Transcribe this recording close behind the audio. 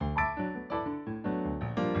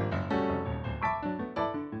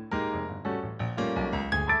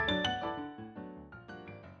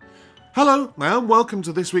Hello, and welcome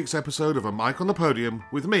to this week's episode of A Mic on the Podium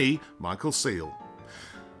with me, Michael Seal.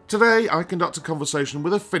 Today, I conduct a conversation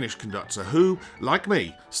with a Finnish conductor who, like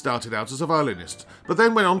me, started out as a violinist, but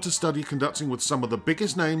then went on to study conducting with some of the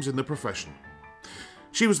biggest names in the profession.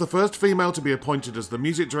 She was the first female to be appointed as the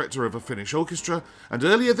music director of a Finnish orchestra, and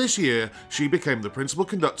earlier this year, she became the principal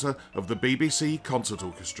conductor of the BBC Concert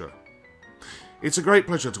Orchestra. It's a great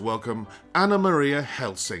pleasure to welcome Anna-Maria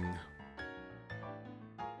Helsing.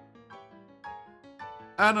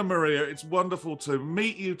 Anna-Maria, it's wonderful to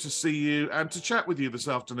meet you, to see you, and to chat with you this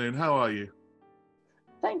afternoon. How are you?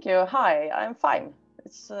 Thank you. Hi, I'm fine.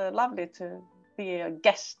 It's lovely to be a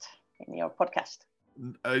guest in your podcast.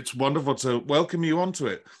 It's wonderful to welcome you onto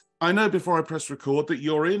it. I know before I press record that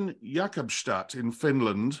you're in Jakobstad in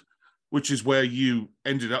Finland, which is where you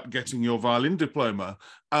ended up getting your violin diploma,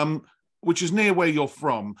 which is near where you're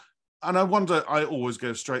from. And I wonder, I always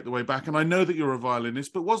go straight the way back, and I know that you're a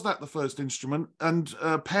violinist, but was that the first instrument? And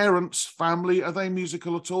parents, family, are they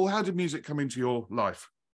musical at all? How did music come into your life?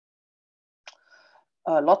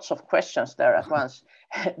 Lots of questions there at once.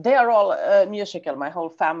 They are all musical, my whole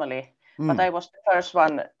family, but I was the first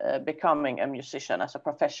one becoming a musician as a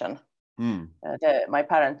profession. My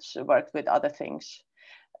parents worked with other things.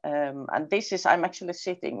 And I'm actually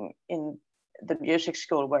sitting in the music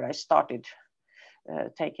school where I started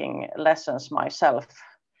taking lessons myself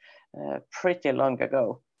pretty long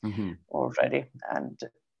ago already. And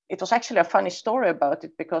it was actually a funny story about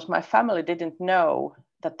it because my family didn't know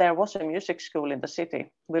that there was a music school in the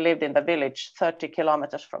city. We lived in the village 30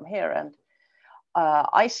 kilometers from here. And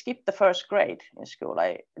I skipped the first grade in school.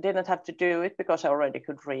 I didn't have to do it because I already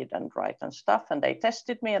could read and write and stuff. And they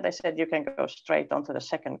tested me and they said, you can go straight on to the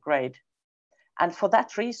second grade. And for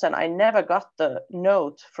that reason, I never got the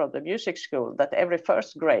note from the music school that every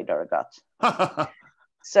first grader got.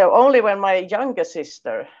 So only when my younger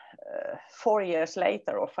sister, 4 years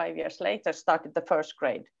later or 5 years later, started the first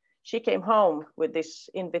grade, she came home with this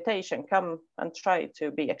invitation, come and try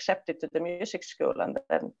to be accepted to the music school. And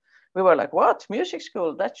then we were like, what? Music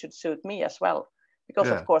school? That should suit me as well. Because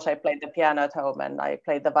of course I played the piano at home and I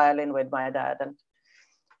played the violin with my dad. And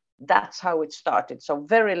that's how it started. So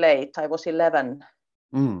very late, I was 11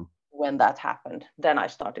 when that happened. Then I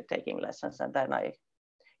started taking lessons, and then I,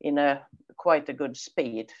 in quite a good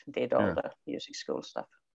speed, did all the music school stuff.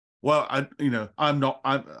 Well,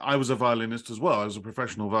 I was a violinist as well. I was a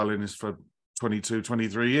professional violinist for 22,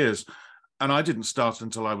 23 years. And I didn't start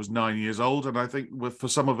until I was 9 years old. And I think for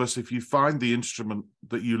some of us, if you find the instrument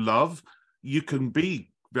that you love, you can be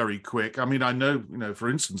very quick. I mean, I know, for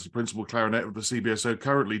instance, the principal clarinet of the CBSO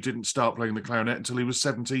currently didn't start playing the clarinet until he was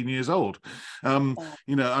 17 years old. I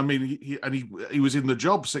mean, he was in the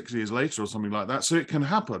job 6 years later or something like that. So it can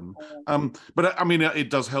happen. But I mean, it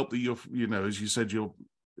does help that as you said, your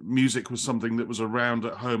music was something that was around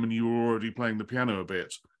at home and you were already playing the piano a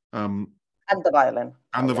bit. And the violin.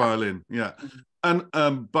 Violin, yeah.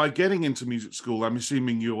 And by getting into music school, I'm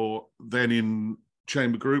assuming you're then in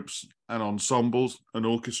chamber groups and ensembles and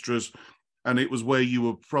orchestras, and it was where you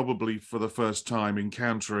were probably for the first time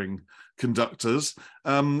encountering conductors.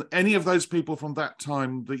 Any of those people from that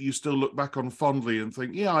time that you still look back on fondly and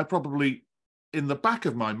think, yeah, I probably, in the back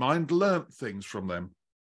of my mind, learnt things from them?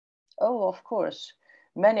 Oh, of course.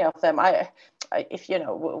 Many of them.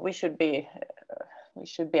 We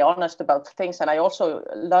should be honest about things. And I also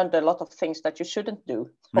learned a lot of things that you shouldn't do,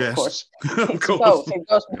 of course. Of course. It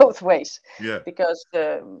goes both ways. Yeah. Because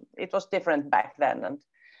it was different back then.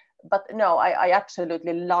 But no, I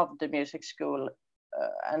absolutely loved the music school.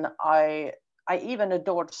 And I even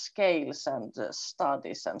adored scales and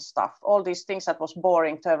studies and stuff. All these things that was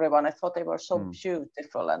boring to everyone. I thought they were so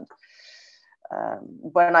beautiful. And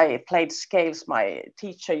when I played scales, my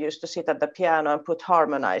teacher used to sit at the piano and put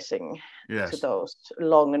harmonizing to those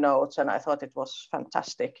long notes, and I thought it was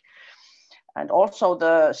fantastic. And also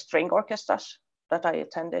the string orchestras that I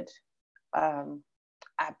attended,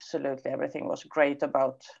 absolutely everything was great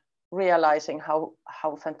about realizing how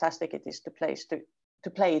fantastic it is to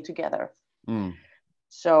play together.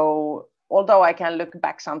 So although I can look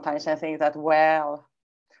back sometimes and think that, well,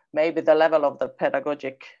 maybe the level of the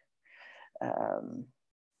pedagogic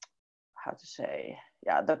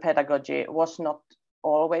the pedagogy was not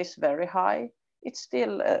always very high. It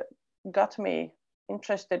still got me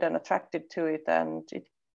interested and attracted to it, and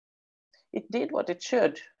it did what it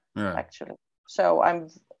should, actually. So I'm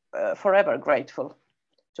forever grateful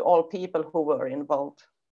to all people who were involved.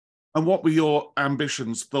 And what were your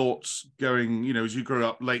ambitions, thoughts going, as you grew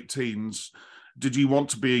up, late teens? Did you want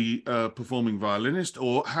to be a performing violinist,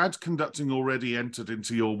 or had conducting already entered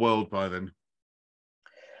into your world by then?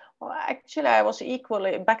 Well, actually,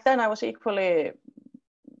 back then I was equally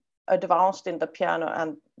advanced in the piano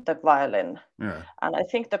and the violin. Yeah. And I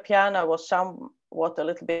think the piano was somewhat a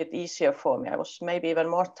little bit easier for me. I was maybe even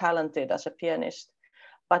more talented as a pianist,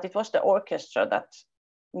 but it was the orchestra that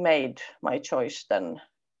made my choice then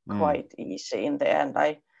quite easy in the end.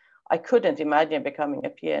 I couldn't imagine becoming a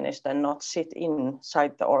pianist and not sit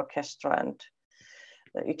inside the orchestra and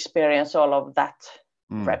experience all of that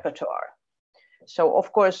repertoire. So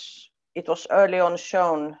of course it was early on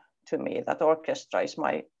shown to me that orchestra is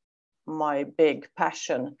my big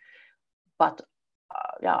passion, but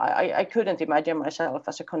I couldn't imagine myself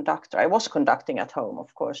as a conductor. I was conducting at home,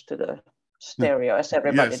 of course, to the stereo as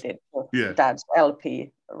everybody Yes. did to Yeah. Dad's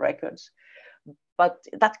LP records, but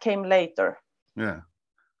that came later. Yeah.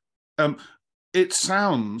 It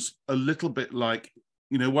sounds a little bit like,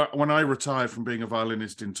 you know, when I retired from being a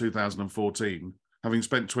violinist in 2014, having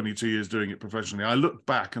spent 22 years doing it professionally, I looked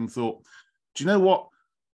back and thought, do you know what?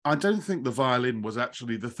 I don't think the violin was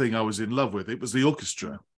actually the thing I was in love with. It was the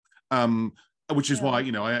orchestra, which is why,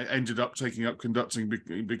 you know, I ended up taking up conducting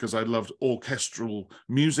because I loved orchestral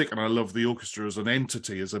music and I love the orchestra as an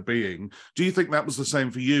entity, as a being. Do you think that was the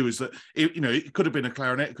same for you? Is that, you know, it could have been a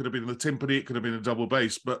clarinet, it could have been the timpani, it could have been a double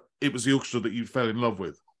bass, but it was the orchestra that you fell in love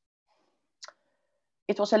with?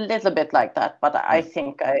 It was a little bit like that, but I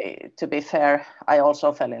think to be fair, I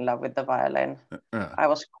also fell in love with the violin. I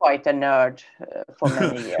was quite a nerd for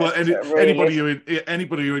many years. Well, really.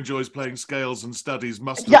 anybody who enjoys playing scales and studies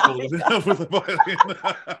must have fallen in love with the violin.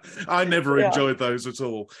 I never enjoyed those at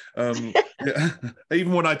all.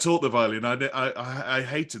 Even when I taught the violin, I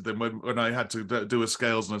hated them when I had to do a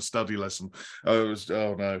scales and a study lesson. But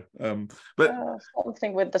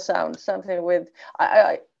something with the sound, something with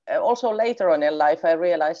I also later on in life, I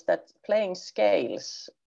realized that playing scales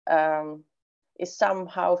is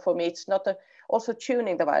somehow, for me, it's not also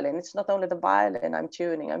tuning the violin. It's not only the violin I'm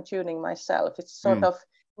tuning myself. It's sort of,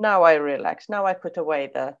 now I relax. Now I put away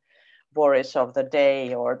the worries of the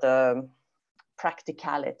day or the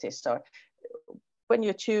practicalities. So when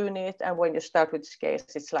you tune it and when you start with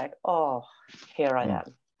scales, it's like, oh, here I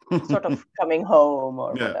am, sort of coming home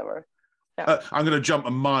or whatever. I'm going to jump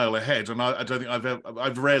a mile ahead, and I don't think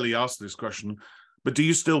I've rarely asked this question, but do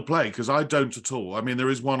you still play? Because I don't at all. I mean, there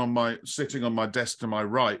is one sitting on my desk to my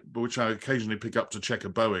right, which I occasionally pick up to check a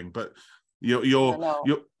bowing. But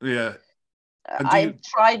I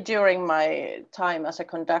tried during my time as a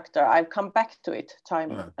conductor. I've come back to it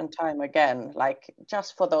time and time again, like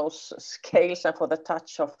just for those scales and for the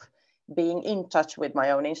touch of being in touch with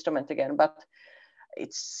my own instrument again. But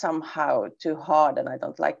it's somehow too hard, and I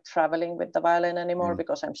don't like traveling with the violin anymore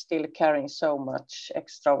because I'm still carrying so much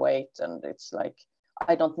extra weight, and it's like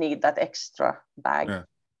I don't need that extra bag.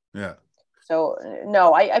 Yeah. So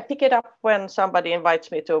no, I pick it up when somebody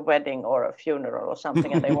invites me to a wedding or a funeral or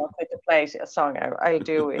something, and they want me to play a song. I'll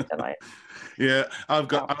do it, and I've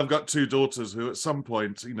got two daughters who, at some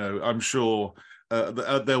point, you know, I'm sure.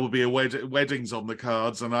 There will be weddings on the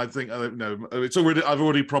cards, and I think I've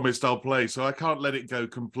already promised I'll play, so I can't let it go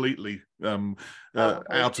completely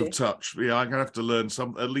out of touch. Yeah, I'm gonna have to learn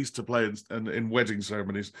at least to play in wedding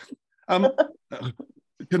ceremonies.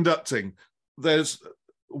 Conducting, there's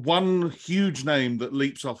one huge name that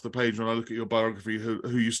leaps off the page when I look at your biography,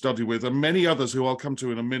 who you study with, and many others who I'll come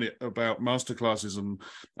to in a minute about masterclasses and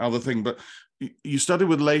other thing. But you study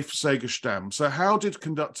with Leif Segerstam. So how did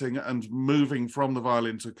conducting and moving from the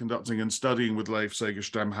violin to conducting and studying with Leif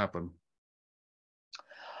Segerstam happen?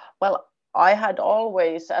 Well, I had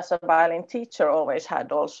always, as a violin teacher, always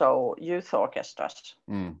had also youth orchestras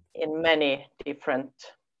in many different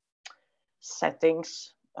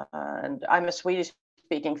settings. And I'm a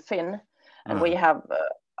Swedish-speaking Finn, and we have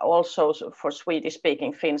also, for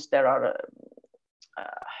Swedish-speaking Finns, there are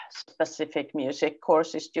specific music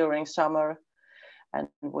courses during summer, and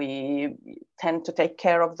we tend to take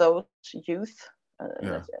care of those youth,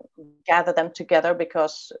 gather them together,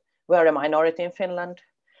 because we're a minority in Finland.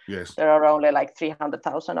 Yes, there are only like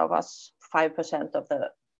 300,000 of us, 5% of the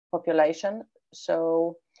population.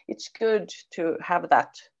 So it's good to have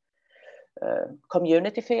that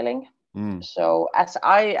community feeling. So as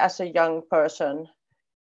a young person,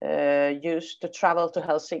 used to travel to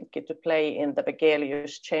Helsinki to play in the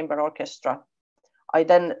Begelius Chamber Orchestra.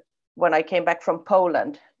 When I came back from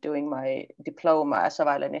Poland, doing my diploma as a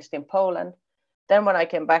violinist in Poland, then when I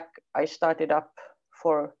came back, I started up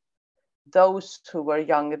for those who were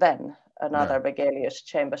young then, another Begelius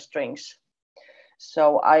Chamber Strings.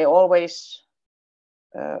 So I always,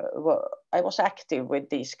 I was active with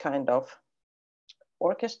these kind of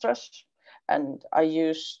orchestras, and I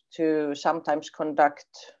used to sometimes conduct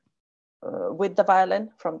with the violin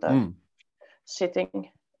from the sitting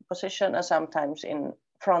position and sometimes in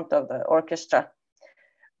front of the orchestra.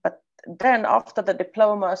 But then after the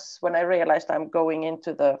diplomas, when I realized I'm going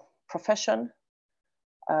into the profession,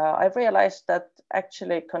 I realized that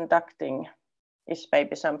actually conducting is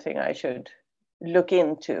maybe something I should look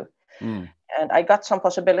into. And I got some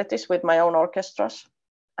possibilities with my own orchestras.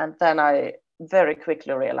 And then I very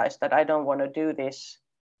quickly realized that I don't want to do this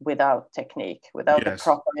without technique, without the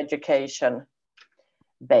proper education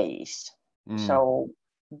base. So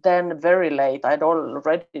then very late, I'd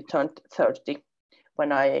already turned 30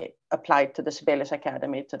 when I applied to the Sibelius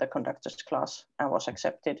Academy to the conductor's class and was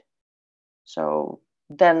accepted. So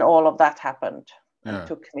then all of that happened and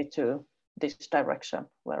took me to this direction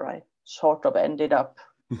where I sort of ended up.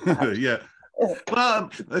 Yeah. Well,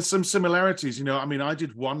 there's some similarities, you know. I mean, I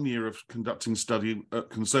did 1 year of conducting study at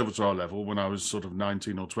conservatoire level when I was sort of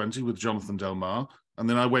 19 or 20 with Jonathan Delmar, and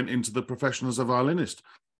then I went into the profession as a violinist.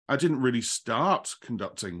 I didn't really start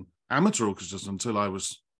conducting amateur orchestras until I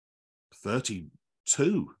was 32,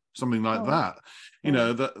 something like that. You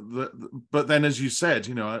know, but then, as you said,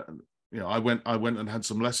 I went and had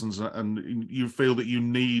some lessons, and you feel that you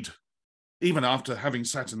need, even after having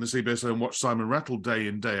sat in the CBSO and watched Simon Rattle day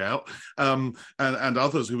in, day out, and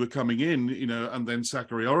others who were coming in, and then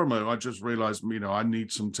Sakari Oromo, I just realized, I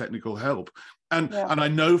need some technical help. And I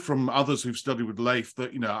know from others who've studied with Leif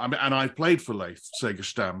that, and I played for Leif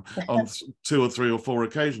Segerstam on 2 or 3 or 4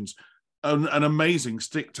 occasions, an amazing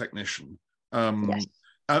stick technician. As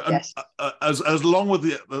long with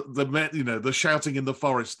the shouting in the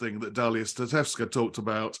forest thing that Dalia Statevska talked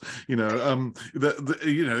about,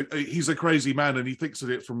 he's a crazy man and he thinks of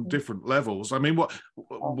it from different levels. I mean, what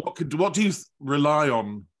do you rely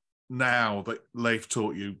on now that Leif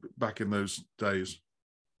taught you back in those days?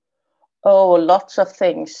 Oh, lots of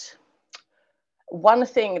things. One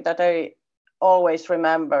thing that I always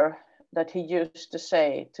remember that he used to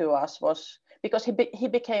say to us was, because he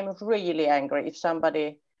became really angry if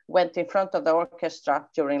somebody went in front of the orchestra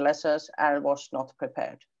during lessons and was not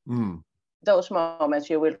prepared. Those moments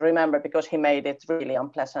you will remember because he made it really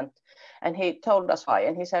unpleasant. And he told us why.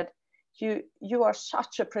 And he said, you are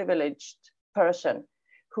such a privileged person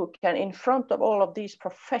who can, in front of all of these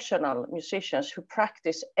professional musicians who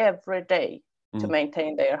practice every day to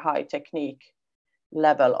maintain their high technique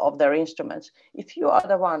level of their instruments. If you are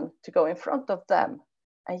the one to go in front of them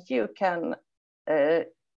and you can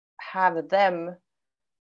have them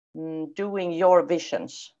doing your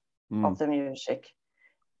visions of the music,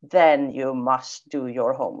 then you must do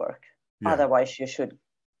your homework. Otherwise you should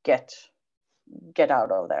get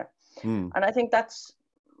out of there. And I think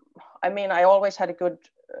I always had a good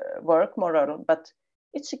work moral, but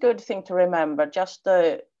it's a good thing to remember, just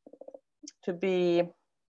to be,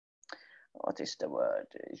 what is the word?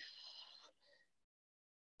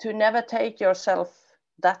 To never take yourself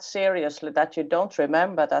that seriously that you don't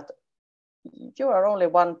remember that you are only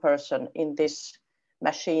one person in this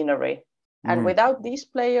machinery. And without these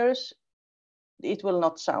players, it will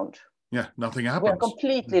not sound. Yeah, nothing happens. We're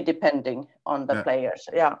completely depending on the players.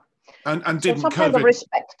 Yeah. And so didn't some COVID kind of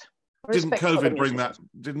respect didn't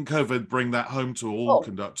COVID bring that home to all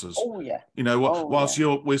conductors? Oh yeah. Whilst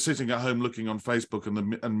we're sitting at home looking on Facebook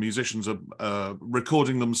and musicians are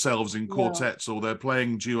recording themselves in quartets or they're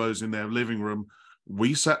playing duos in their living room,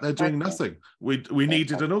 we sat there doing nothing. We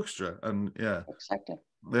needed an orchestra, and exactly.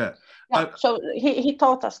 So he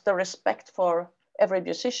taught us the respect for every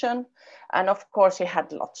musician, and of course he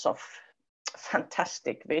had lots of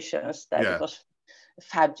fantastic visions that it was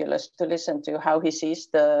fabulous to listen to, how he sees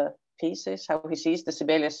the pieces, how he sees the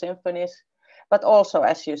Sibelius symphonies, but also,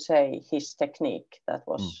 as you say, his technique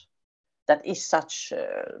that is such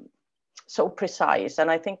so precise. And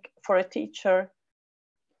I think for a teacher,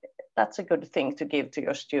 that's a good thing to give to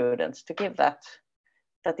your students, to give that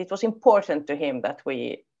it was important to him that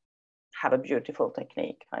we have a beautiful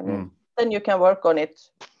technique. I mean, then you can work on it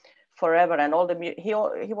forever. And he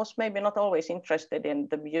was maybe not always interested in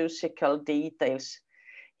the musical details.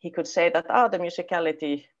 He could say that, the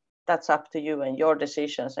musicality, that's up to you and your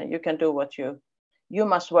decisions, and you can do what you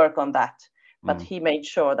must work on that. But he made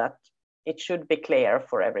sure that it should be clear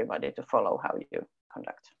for everybody to follow how you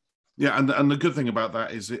conduct. Yeah, and the good thing about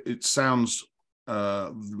that is it sounds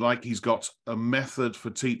like he's got a method for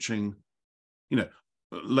teaching.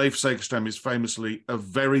 Leif Segerstam is famously a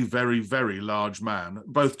very, very, very large man,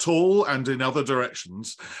 both tall and in other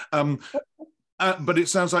directions. But it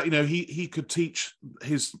sounds like he could teach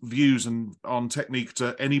his views on technique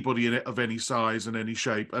to anybody of any size and any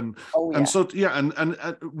shape, and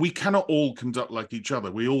we cannot all conduct like each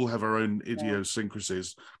other. We all have our own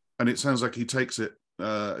idiosyncrasies, and it sounds like he takes it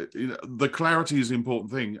the clarity is the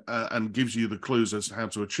important thing, and gives you the clues as to how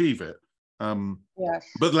to achieve it. Yes.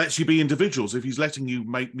 But lets you be individuals. If he's letting you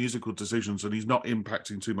make musical decisions and he's not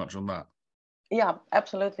impacting too much on that. Yeah,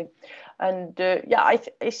 absolutely. And I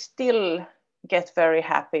still get very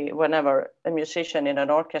happy whenever a musician in an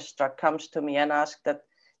orchestra comes to me and asks that,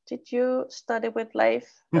 did you study with Leif?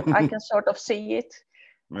 That I can sort of see it.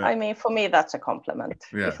 Yeah. I mean, for me, that's a compliment.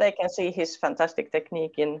 Yeah. If they can see his fantastic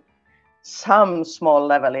technique in some small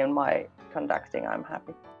level in my conducting, I'm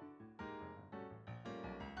happy.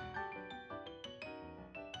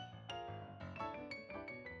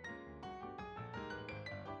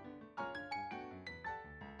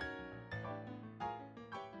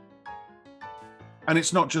 And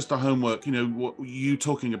it's not just the homework, what you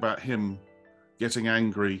talking about him getting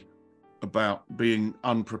angry about being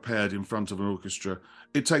unprepared in front of an orchestra.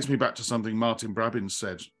 It takes me back to something Martin Brabbins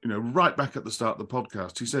said, right back at the start of the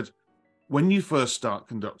podcast. He said, when you first start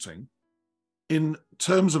conducting, in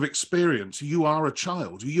terms of experience, you are a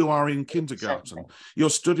child. You are in kindergarten. Exactly. You're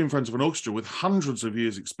stood in front of an orchestra with hundreds of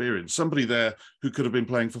years' experience. Somebody there who could have been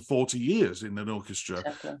playing for 40 years in an orchestra.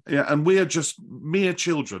 Exactly. Yeah, and we are just mere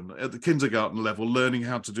children at the kindergarten level, learning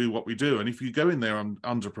how to do what we do. And if you go in there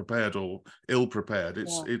underprepared or ill-prepared,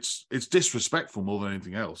 it's disrespectful more than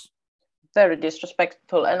anything else. Very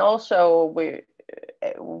disrespectful, and also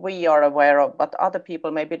we are aware of, but other people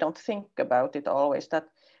maybe don't think about it always, that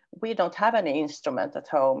we don't have any instrument at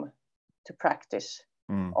home to practice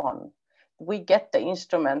on. We get the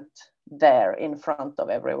instrument there in front of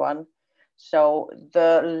everyone. So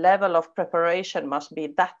the level of preparation must be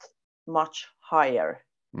that much higher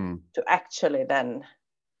to actually then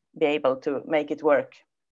be able to make it work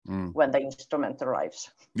when the instrument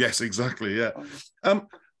arrives. Yes, exactly. Yeah. I'm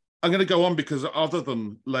going to go on because other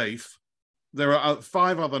than Leif, there are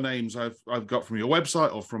 5 other names I've got from your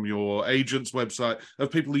website or from your agent's website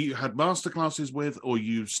of people that you had masterclasses with or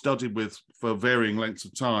you studied with for varying lengths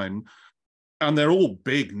of time. And they're all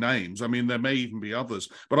big names. I mean, there may even be others.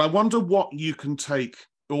 But I wonder what you can take,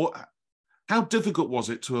 or how difficult was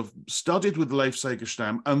it to have studied with Leif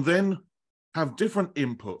Segerstam and then have different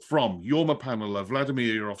input from Jorma Panala,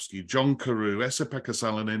 Vladimir Jurovsky, John Carew, Esa-Pekka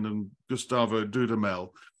Salonen, and Gustavo Dudamel.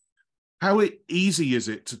 How easy is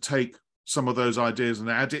it to take some of those ideas and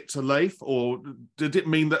add it to Leif, or did it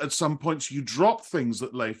mean that at some points you dropped things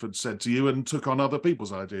that Leif had said to you and took on other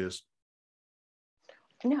people's ideas?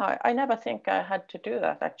 No, I never think I had to do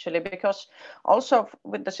that, actually, because also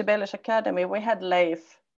with the Sibelius Academy, we had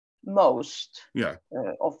Leif most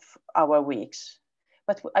of our weeks.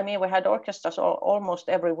 But I mean, we had orchestras almost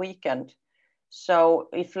every weekend. So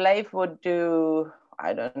if Leif would do,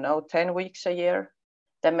 I don't know, 10 weeks a year,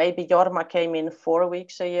 then maybe Jorma came in 4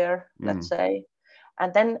 weeks a year, let's say.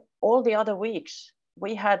 And then all the other weeks,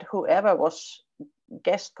 we had whoever was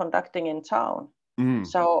guest conducting in town.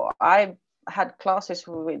 So I had classes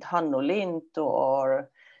with Hannu Lintu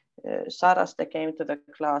or Saras that came to the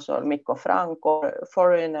class, or Mikko Frank, or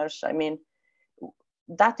foreigners. I mean,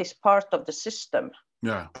 that is part of the system,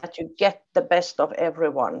 that you get the best of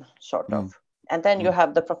everyone, sort of. And then you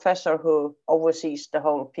have the professor who oversees the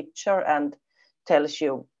whole picture and tells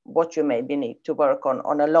you what you maybe need to work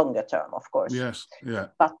on a longer term, of course. Yes, yeah.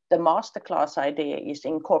 But the masterclass idea is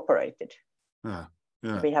incorporated.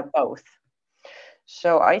 We have both.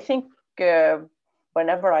 So I think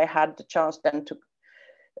whenever I had the chance then to,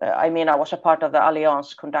 I was a part of the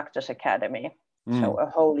Alliance Conductors Academy, so a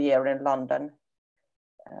whole year in London.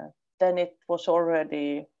 Then it was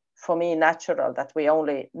already, for me, natural that we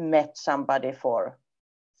only met somebody for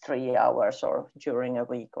 3 hours or during a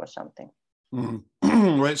week or something.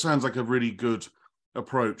 Well, it sounds like a really good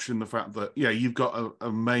approach in the fact that, you've got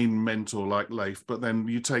a main mentor like Leif, but then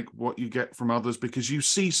you take what you get from others because you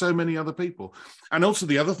see so many other people. And also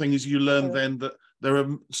the other thing is you learn then that there are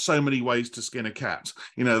so many ways to skin a cat,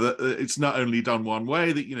 that it's not only done one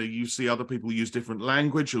way, that, you see other people use different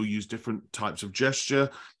language or use different types of gesture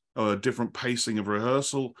or different pacing of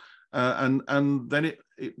rehearsal. And then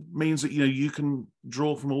it means that, you can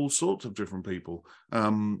draw from all sorts of different people.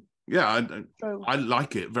 I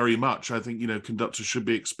like it very much. I think, conductors should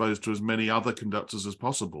be exposed to as many other conductors as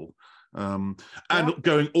possible. And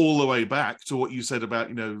going all the way back to what you said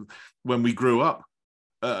about, when we grew up,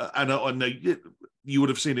 and I know you would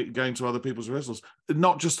have seen it going to other people's rehearsals,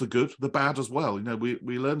 not just the good, the bad as well.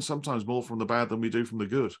 We learn sometimes more from the bad than we do from the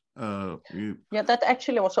good. That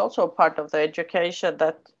actually was also part of the education,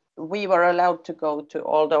 that we were allowed to go to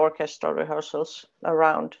all the orchestral rehearsals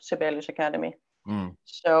around Sibelius Academy.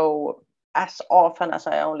 So as often as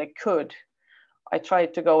I only could, I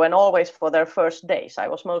tried to go, and always for their first days. I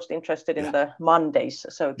was most interested in the Mondays,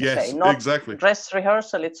 so to say. Not exactly. Dress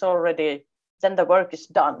rehearsal, it's already, then the work is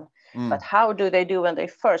done. But how do they do when they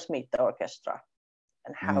first meet the orchestra,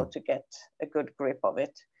 and how to get a good grip of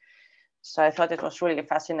it? So I thought it was really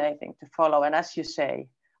fascinating to follow. And as you say,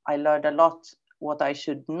 I learned a lot what I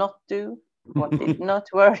should not do, what did not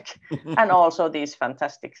work, and also these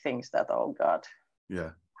fantastic things that, oh God,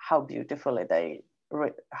 how beautifully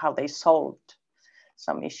how they solved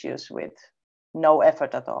some issues with no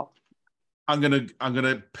effort at all. I'm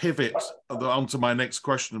gonna pivot onto my next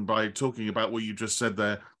question by talking about what you just said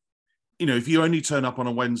there. You know, if you only turn up on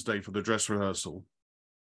a Wednesday for the dress rehearsal,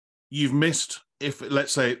 you've missed, if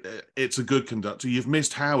let's say it's a good conductor, you've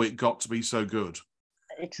missed how it got to be so good.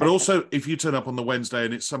 Exactly. But also, if you turn up on the Wednesday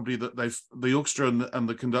and it's somebody that the orchestra and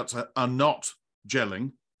the conductor are not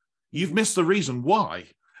gelling, you've missed the reason why.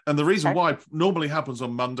 And the reason why normally happens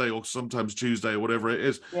on Monday or sometimes Tuesday or whatever it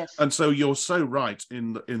is. Yes. And so you're so right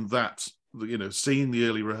in that, you know, seeing the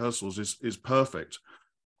early rehearsals is perfect.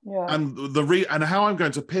 Yeah. And and how I'm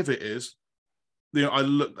going to pivot is, you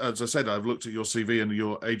know, as I said, I've looked at your CV and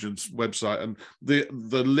your agent's website, and the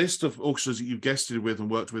list of orchestras that you've guested with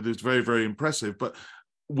and worked with is very, very impressive. But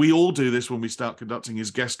we all do this when we start conducting, is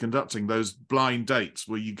guest conducting, those blind dates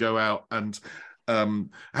where you go out and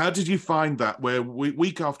how did you find that, where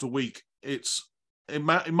week after week it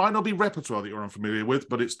might not be repertoire that you're unfamiliar with,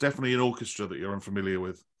 but it's definitely an orchestra that you're unfamiliar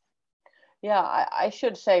with? Yeah, I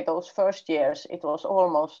should say those first years, it was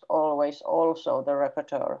almost always also the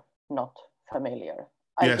repertoire not familiar.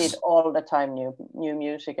 I did all the time new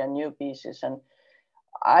music and new pieces, and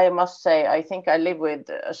I must say I think I live with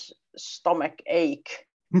a stomach ache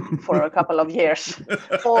for a couple of years,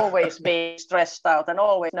 always being stressed out and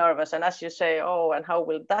always nervous. And as you say, oh, and how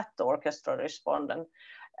will that orchestra respond? And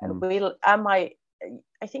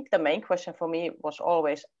I think the main question for me was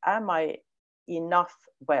always, am I enough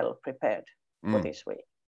well prepared for this week?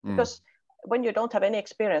 Because when you don't have any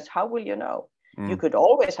experience, how will you know? You could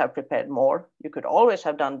always have prepared more. You could always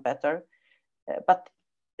have done better. But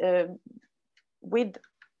with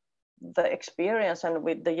the experience and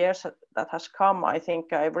with the years that has come, I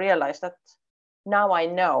think I've realized that now I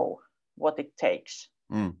know what it takes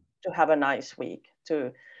to have a nice week,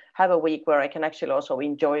 to have a week where I can actually also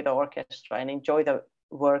enjoy the orchestra and enjoy the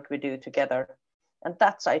work we do together. And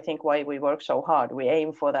that's, I think, why we work so hard. We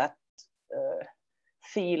aim for that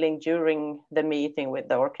feeling during the meeting with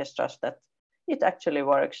the orchestras that it actually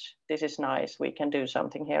works. This is nice. We can do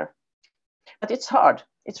something here. But it's hard.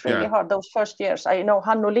 It's really hard. Those first years. I know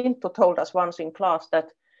Hannu Lintu told us once in class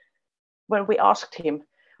that when we asked him,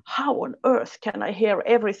 how on earth can I hear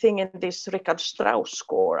everything in this Richard Strauss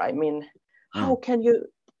score? I mean, how can you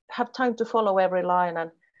have time to follow every line?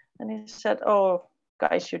 And he said, oh,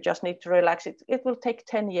 guys, you just need to relax. It will take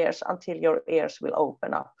 10 years until your ears will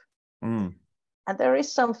open up. And there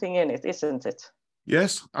is something in it, isn't it?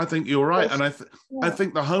 Yes, I think you're right. And I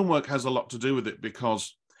think the homework has a lot to do with it,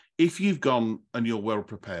 because if you've gone and you're well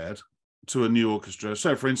prepared to a new orchestra,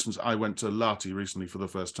 so for instance, I went to Lahti recently for the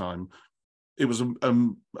first time. It was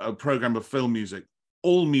a program of film music,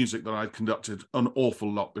 all music that I'd conducted an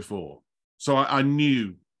awful lot before. So I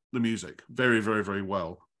knew the music very, very, very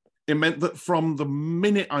well. It meant that from the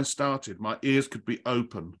minute I started, my ears could be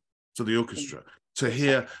open to the orchestra to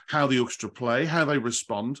hear how the orchestra play, how they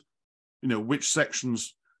respond, you know, which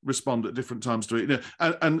sections respond at different times to it. You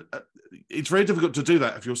know, and it's very difficult to do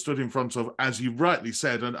that if you're stood in front of, as you rightly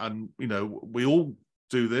said, and you know, we all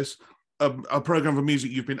do this, a program of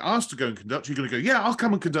music you've been asked to go and conduct. You're going to go, yeah, I'll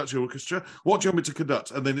come and conduct your orchestra. What do you want me to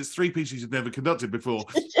conduct? And then it's three pieces you've never conducted before.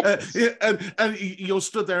 And you're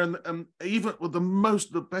stood there, and even with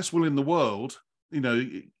the best will in the world, you know,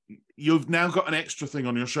 you've now got an extra thing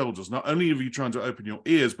on your shoulders. Not only are you trying to open your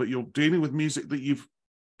ears, but you're dealing with music that you've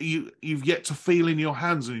yet to feel in your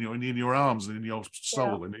hands and in your arms and in your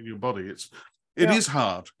soul and in your body. It is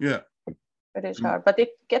hard. Yeah. It is hard, but it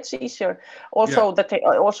gets easier. Also,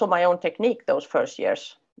 also my own technique those first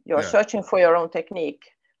years. You're searching for your own technique.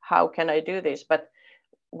 How can I do this? But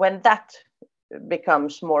when that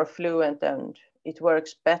becomes more fluent and it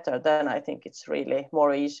works better, then I think it's really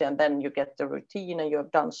more easy. And then you get the routine, and you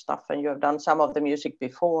have done stuff, and you have done some of the music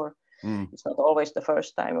before. It's not always the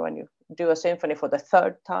first time. When you do a symphony for the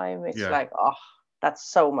third time, it's like, oh,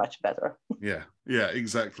 that's so much better. Yeah,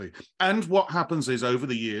 exactly. And what happens is, over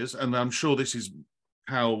the years, and I'm sure this is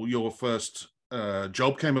how your first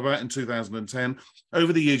job came about in 2010,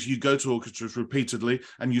 over the years, you go to orchestras repeatedly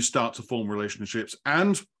and you start to form relationships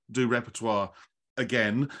and do repertoire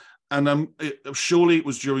again. And surely it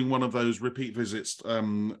was during one of those repeat visits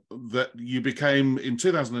that you became, in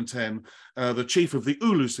 2010, the chief of the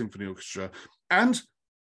Oulu Symphony Orchestra. And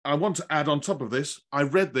I want to add on top of this, I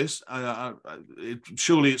read this,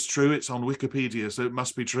 surely it's true, it's on Wikipedia, so it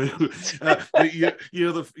must be true, that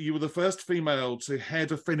you were the first female to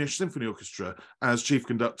head a Finnish symphony orchestra as chief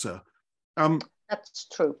conductor. That's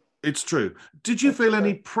true. It's true. Did you feel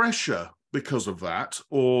any pressure because of that,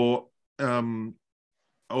 or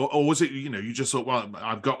was it, you just thought, well,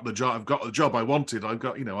 I've got the job I wanted.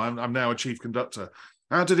 I'm now a chief conductor.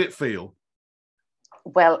 How did it feel?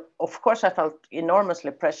 Well, of course, I felt enormously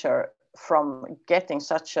pressure from getting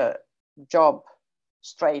such a job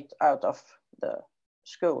straight out of the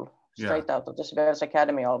school, straight out of the Sibelius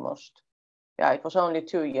Academy almost. Yeah, it was only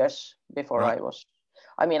 2 years before I was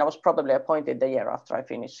probably appointed the year after I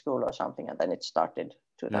finished school or something, and then it started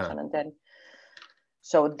 2010. Yeah.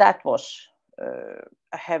 So that was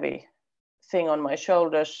a heavy thing on my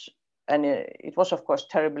shoulders, and it was of course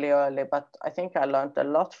terribly early, but I think I learned a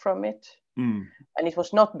lot from it. And it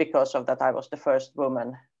was not because of that I was the first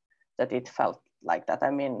woman that it felt like that. I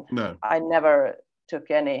mean, no. I never took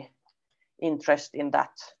any interest in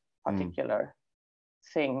that particular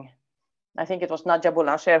thing. I think it was Nadja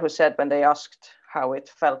Boulanger who said, when they asked how it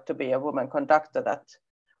felt to be a woman conductor, that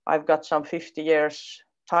I've got some 50 years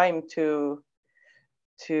time to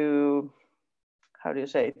how do you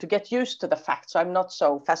say, to get used to the fact, so I'm not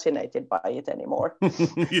so fascinated by it anymore.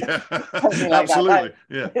 Yeah, like absolutely.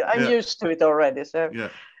 I'm used to it already. So yeah,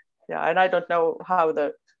 and I don't know how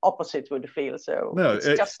the opposite would feel. So it's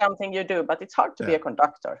just something you do, but it's hard to be a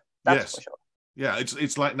conductor. That's for sure. Yeah,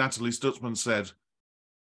 it's like Natalie Stutzman said.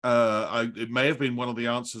 It may have been one of the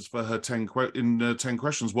answers for her 10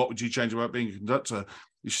 questions. What would you change about being a conductor?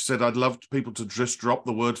 She said, I'd love people to just drop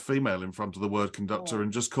the word female in front of the word conductor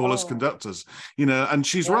and just call us conductors, and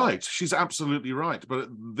she's right. She's absolutely right. But at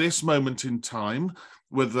this moment in time,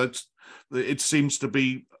 with that, it seems to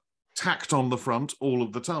be tacked on the front all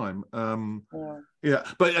of the time.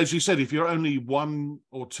 But as you said, if you're only 1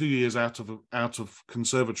 or 2 years out of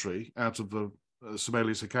conservatory, out of the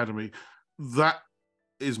Sibelius Academy, that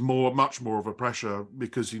is much more of a pressure,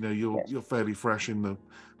 because you're fairly fresh in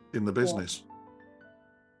the business.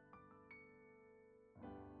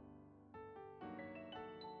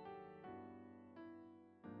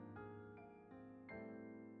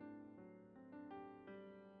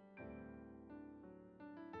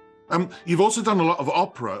 You've also done a lot of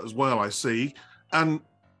opera as well, I see, and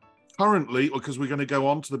currently, because we're going to go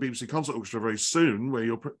on to the BBC Concert Orchestra very soon, where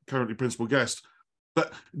you're currently principal guest.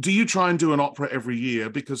 But do you try and do an opera every year?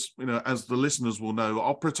 Because, as the listeners will know,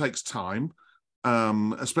 opera takes time,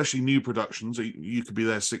 especially new productions. You could be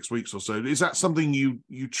there 6 weeks or so. Is that something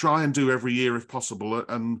you try and do every year if possible?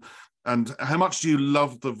 And how much do you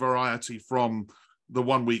love the variety from the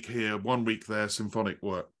 1 week here, 1 week there symphonic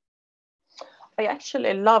work? I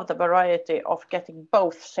actually love the variety of getting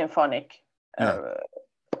both symphonic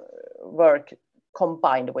work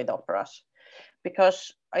combined with operas,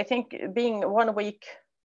 because I think being 1 week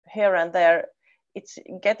here and there, it's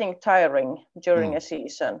getting tiring during a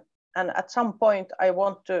season. And at some point, I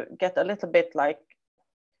want to get a little bit like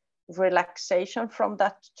relaxation from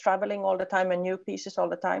that traveling all the time and new pieces all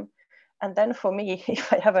the time. And then for me,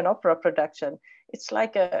 if I have an opera production, it's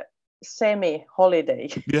like a semi-holiday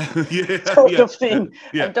sort of thing.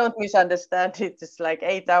 And don't misunderstand it. It's like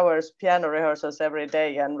 8 hours piano rehearsals every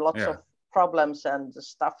day and lots of problems and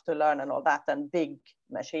stuff to learn and all that, and big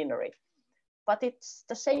machinery. But it's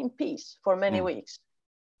the same piece for many weeks.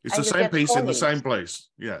 It's the same piece in the same place.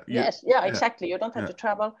 Exactly. You don't have to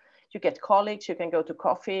travel. You get colleagues. You can go to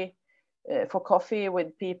coffee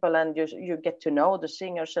with people, and you get to know the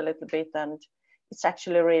singers a little bit, and it's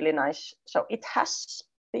actually really nice. So it has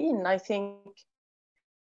been, I think,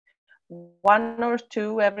 1 or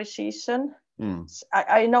 2 every season.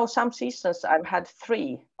 I know some seasons I've had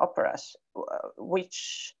 3 operas,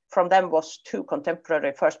 which from them was 2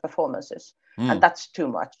 contemporary first performances, and that's too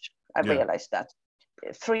much. I realized that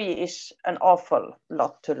 3 is an awful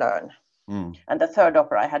lot to learn. And the 3rd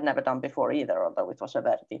opera I had never done before either, although it was a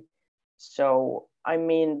Verdi. So I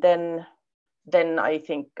mean, then I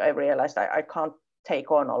think I realized I can't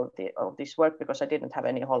take on all of this work, because I didn't have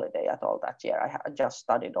any holiday at all that year. I just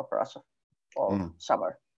studied operas all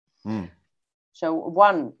summer. So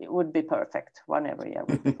 1 would be perfect. 1 every year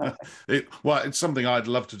would be perfect. It's something I'd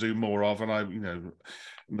love to do more of, and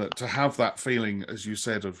to have that feeling, as you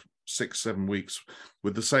said, of 6-7 weeks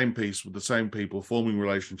with the same piece, with the same people, forming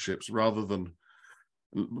relationships, rather than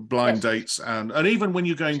blind Yes. dates, and even when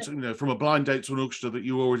you're going to, you know, from a blind date to an orchestra that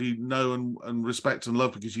you already know and respect and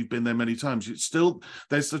love because you've been there many times, it's still,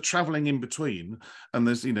 there's the traveling in between, and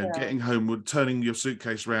there's, you know, getting homeward, turning your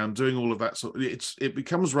suitcase around, doing all of that. So it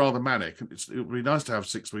becomes rather manic. It would be nice to have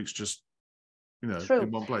 6 weeks just, you know, True.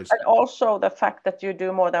 in one place. And also the fact that you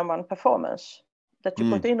do more than one performance, that you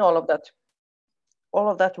put in all of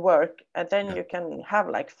that work, and then you can have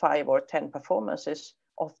like 5 or 10 performances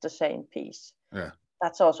of the same piece. Yeah.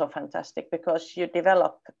 That's also fantastic because you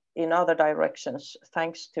develop in other directions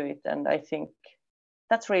thanks to it. And I think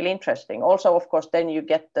that's really interesting. Also, of course, then you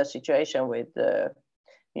get the situation with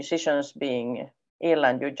musicians being ill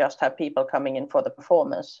and you just have people coming in for the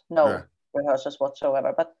performance, no rehearsals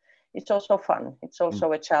whatsoever. But it's also fun. It's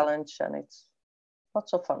also a challenge, and it's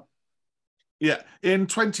lots of fun. Yeah, in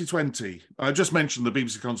 2020, I just mentioned the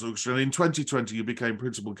BBC Concert Orchestra, and in 2020 you became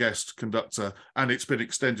principal guest conductor, and it's been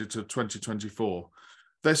extended to 2024.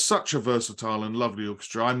 They're such a versatile and lovely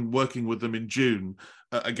orchestra. I'm working with them in June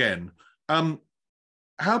again.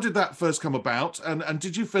 How did that first come about? And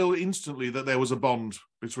did you feel instantly that there was a bond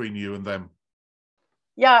between you and them?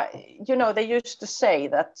 Yeah, you know, they used to say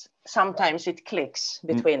that sometimes it clicks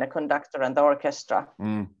between a conductor and the orchestra.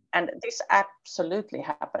 And this absolutely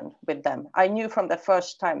happened with them. I knew from the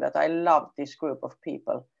first time that I loved this group of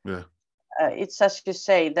people. Yeah. It's as you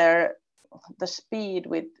say, the speed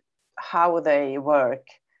with how they work,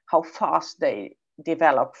 how fast they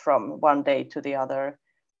develop from one day to the other,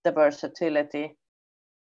 the versatility.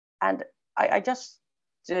 And I just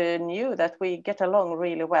knew that we get along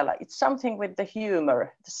really well. It's something with the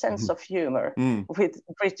humor, the sense of humor with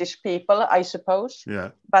British people, I suppose. Yeah.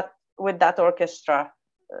 But with that orchestra,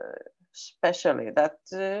 especially, that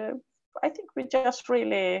I think we just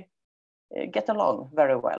really get along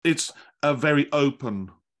very well. It's a very open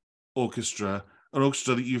orchestra, an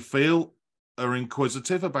orchestra that you feel are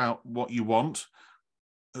inquisitive about what you want,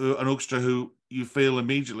 an orchestra who you feel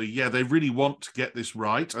immediately, yeah, they really want to get this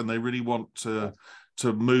right, and they really want to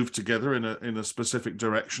move together in a specific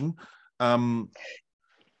direction. You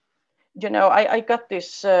know, I got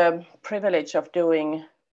this privilege of doing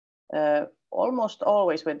almost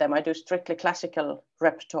always with them. I do strictly classical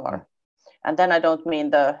repertoire. And then I don't mean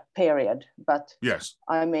the period, but yes,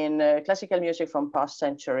 I mean classical music from past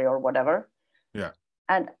century or whatever. Yeah.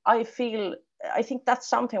 And I think that's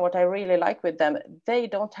something what I really like with them. They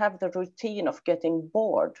don't have the routine of getting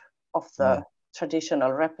bored of the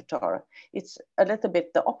traditional repertoire. It's a little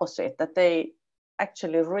bit the opposite, that they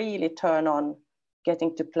actually really turn on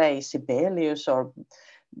getting to play Sibelius or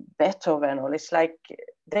Beethoven, or it's like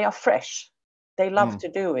they are fresh. They love to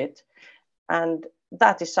do it. And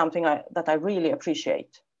that is something that I really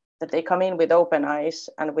appreciate, that they come in with open eyes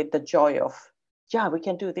and with the joy of, yeah, we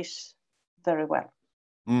can do this very well.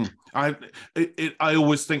 I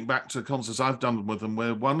always think back to concerts I've done with them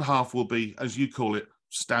where one half will be, as you call it,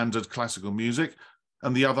 standard classical music,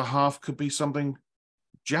 and the other half could be something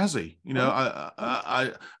jazzy. You know,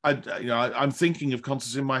 I'm thinking of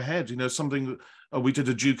concerts in my head. You know, something we did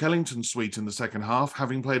a Duke Ellington suite in the second half,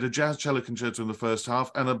 having played a jazz cello concerto in the first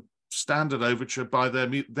half, and a standard overture by their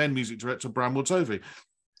then music director Bramwell Tovey.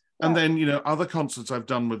 And then, you know, other concerts I've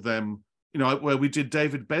done with them, you know, where we did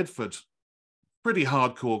David Bedford, pretty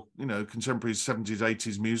hardcore, you know, contemporary 70s,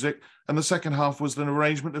 80s music. And the second half was an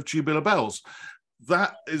arrangement of Tubular Bells.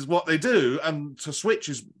 That is what they do. And to switch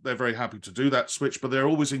they're very happy to do that switch, but they're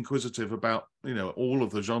always inquisitive about, you know, all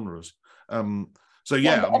of the genres. So,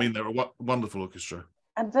 yeah, I mean, they're a wonderful orchestra.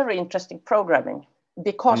 And very interesting programming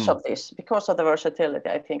because of this, because of the versatility.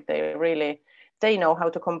 I think they know how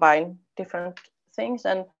to combine different things.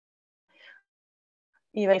 And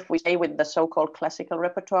even if we stay with the so-called classical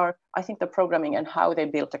repertoire, I think the programming and how they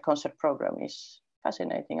built a concert program is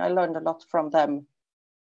fascinating. I learned a lot from them.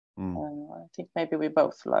 I think maybe we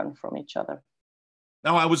both learn from each other.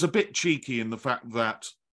 Now, I was a bit cheeky in the fact that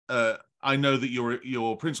I know that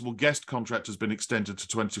your principal guest contract has been extended to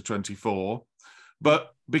 2024,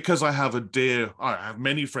 but because I have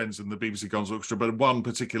many friends in the BBC Concert Orchestra, but one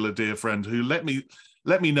particular dear friend who let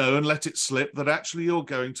me know and let it slip that actually you're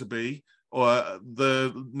going to be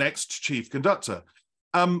the next chief conductor.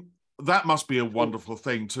 That must be a wonderful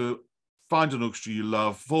thing, to find an orchestra you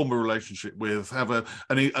love, form a relationship with, have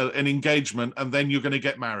an engagement, and then you're going to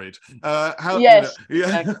get married. Yes,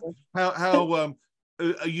 exactly. How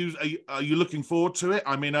are you looking forward to it?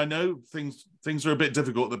 I mean, I know things are a bit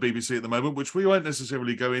difficult at the BBC at the moment, which we won't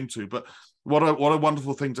necessarily go into, but what a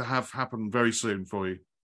wonderful thing to have happen very soon for you.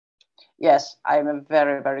 Yes, I'm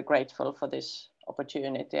very, very grateful for this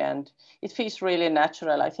opportunity, and it feels really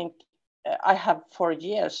natural. I think I have for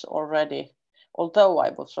years already, although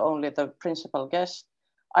I was only the principal guest,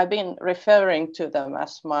 I've been referring to them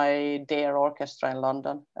as my dear orchestra in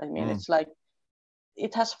London. I mean, it's like,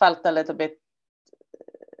 it has felt a little bit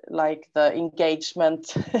like the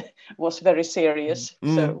engagement was very serious.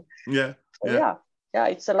 So yeah,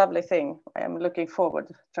 it's a lovely thing. I am looking forward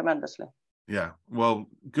tremendously. Yeah, well,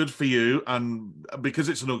 good for you. And because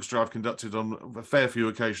it's an orchestra I've conducted on a fair few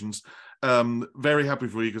occasions, very happy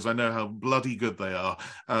for you because I know how bloody good they are.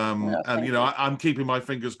 And, you know, I'm keeping my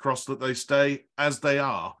fingers crossed that they stay as they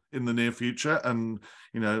are in the near future. And,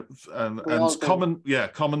 you know, and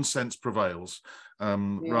common sense prevails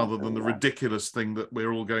rather than the ridiculous thing that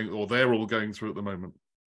we're all going, or they're all going through at the moment.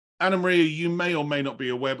 Anna Maria, you may or may not be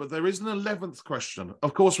aware, but there is an 11th question.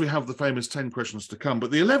 Of course, we have the famous 10 questions to come,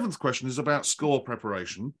 but the 11th question is about score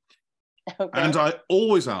preparation. Okay. And I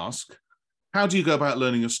always ask, how do you go about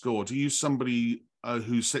learning a score? Do you use somebody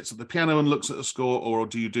who sits at the piano and looks at a score, or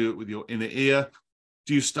do you do it with your inner ear?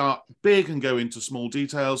 Do you start big and go into small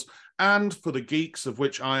details? And for the geeks, of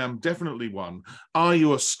which I am definitely one, are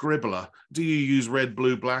you a scribbler? Do you use red,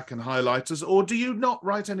 blue, black and highlighters, or do you not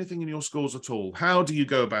write anything in your scores at all? How do you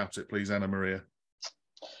go about it, please, Anna Maria?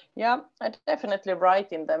 Yeah, I definitely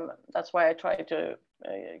write in them. That's why I try to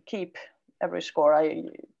keep every score. I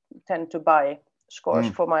tend to buy scores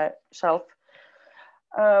for myself.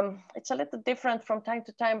 It's a little different from time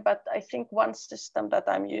to time, but I think one system that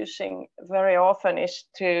I'm using very often is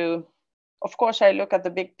to, of course, I look at the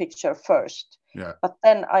big picture first. Yeah. But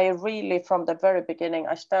then I really, from the very beginning,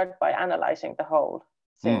 I start by analyzing the whole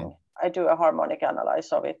thing. I do a harmonic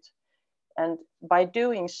analysis of it. And by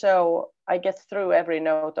doing so, I get through every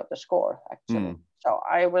note of the score, actually. So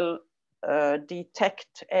I will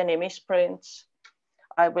detect any misprints.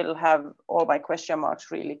 I will have all my question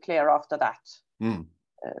marks really clear after that.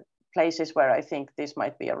 Places where I think this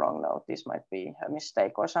might be a wrong note, this might be a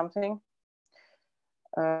mistake or something.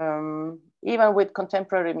 Even with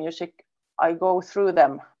contemporary music, I go through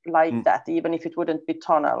them like that, even if it wouldn't be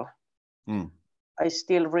tonal. I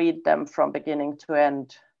still read them from beginning to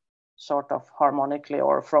end, sort of harmonically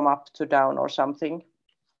or from up to down or something,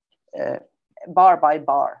 bar by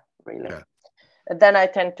bar, really. Yeah. And then I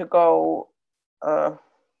tend to go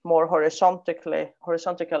more horizontally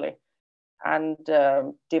and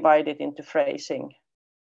divide it into phrasing,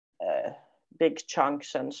 big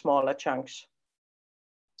chunks and smaller chunks.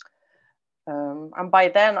 And by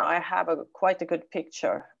then I have quite a good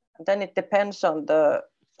picture. And then it depends on the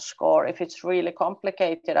score. If it's really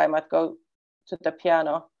complicated, I might go to the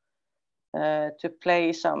piano to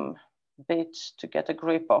play some bits to get a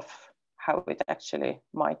grip of how it actually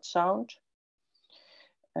might sound.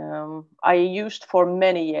 I used for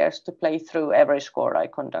many years to play through every score I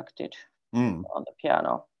conducted on the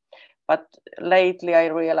piano. But lately I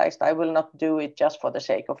realized I will not do it just for the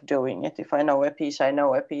sake of doing it. If I know a piece, I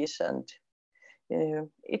know a piece. And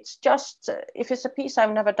it's just, if it's a piece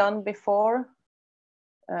I've never done before,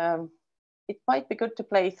 it might be good to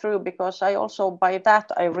play through, because I also, by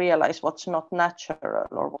that, I realize what's not natural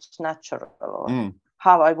or what's natural or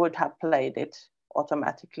how I would have played it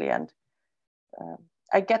automatically. And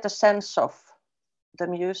I get a sense of the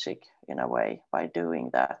music in a way by doing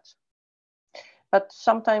that. But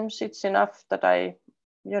sometimes it's enough that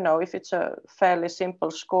if it's a fairly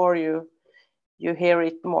simple score, you hear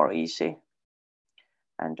it more easy.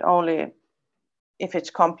 And only if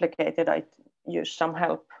it's complicated, I use some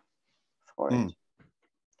help for it.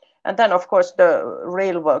 And then, of course, the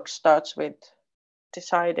real work starts with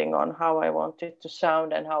deciding on how I want it to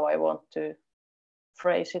sound and how I want to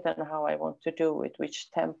phrase it and how I want to do it, which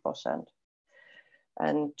tempos.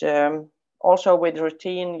 And also with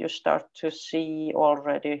routine, you start to see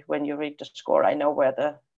already when you read the score, I know where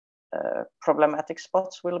the problematic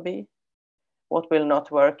spots will be, what will not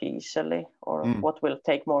work easily, or what will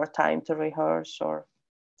take more time to rehearse, or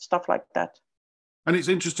stuff like that. And it's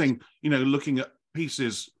interesting, looking at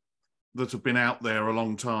pieces that have been out there a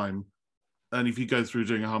long time. And if you go through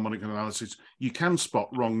doing a harmonic analysis, you can spot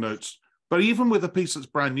wrong notes. But even with a piece that's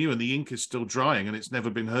brand new and the ink is still drying and it's never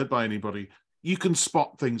been heard by anybody, you can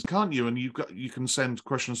spot things, can't you? And you can send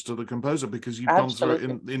questions to the composer because you've Absolutely.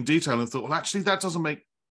 Gone through it in detail and thought, well, actually, that doesn't make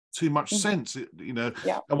too much sense.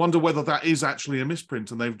 I wonder whether that is actually a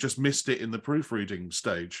misprint and they've just missed it in the proofreading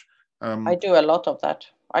stage. I do a lot of that.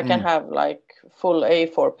 I can have like full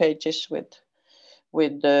A4 pages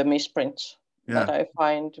with misprints that I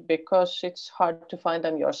find, because it's hard to find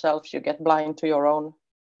them yourself. You get blind to your own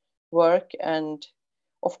work. And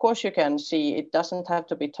of course you can see it doesn't have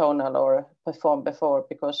to be tonal or performed before,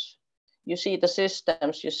 because you see the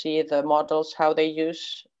systems, you see the models, how they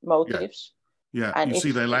use motives. Yeah, and you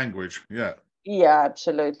see their language. Yeah,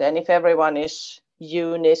 absolutely. And if everyone is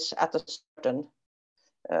unis at a certain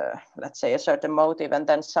let's say, a certain motive, and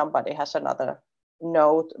then somebody has another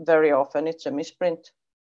note. Very often it's a misprint.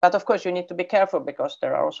 But of course, you need to be careful because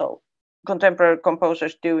there are also contemporary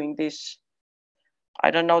composers doing this.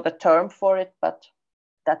 I don't know the term for it, but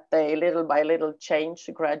that they little by little change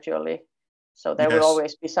gradually. So there will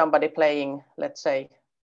always be somebody playing, let's say,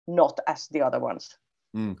 not as the other ones.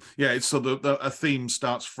 Yeah, it's so a theme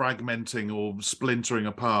starts fragmenting or splintering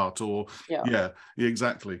apart, or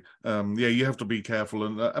exactly. You have to be careful,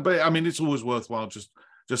 and but I mean, it's always worthwhile just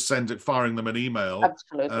firing them an email,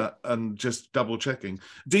 absolutely, and just double checking.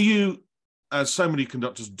 Do you, as so many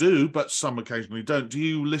conductors do, but some occasionally don't, do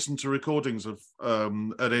you listen to recordings of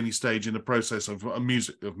at any stage in the process of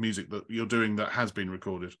music that you're doing that has been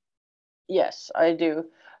recorded? Yes, I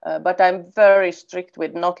do. But I'm very strict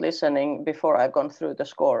with not listening before I've gone through the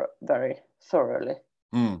score very thoroughly.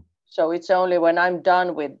 So it's only when I'm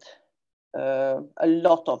done with a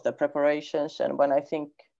lot of the preparations, and when I think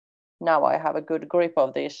now I have a good grip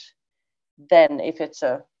of this, then if it's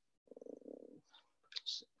a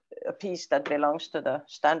piece that belongs to the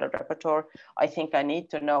standard repertoire, I think I need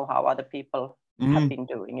to know how other people have been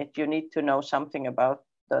doing it. You need to know something about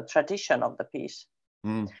the tradition of the piece.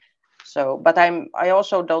 So, but I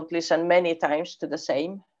also don't listen many times to the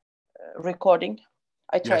same recording.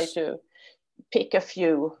 I try to pick a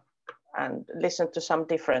few and listen to some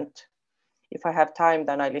different. If I have time,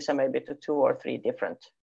 then I listen maybe to 2 or 3 different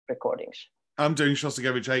recordings. I'm doing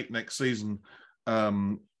Shostakovich 8 next season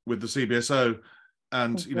with the CBSO,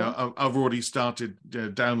 and you know, I've already started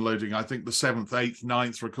downloading, I think, the 7th, 8th,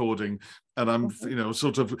 9th recording, and I'm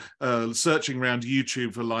sort of searching around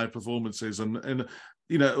YouTube for live performances, and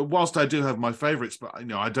you know, whilst I do have my favorites, but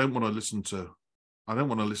I don't want to listen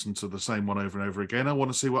to the same one over and over again. I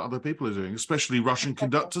want to see what other people are doing, especially Russian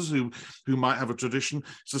conductors who might have a tradition.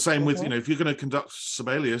 It's the same with, if you're going to conduct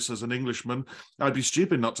Sibelius as an Englishman, I'd be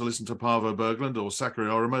stupid not to listen to Paavo Berglund or Sakari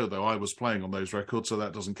Oramo, though I was playing on those records, so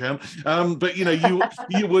that doesn't count. But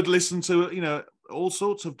you would listen to all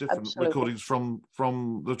sorts of different recordings from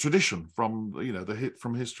the tradition, from the hit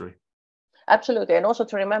from history. Absolutely, and also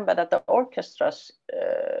to remember that the orchestras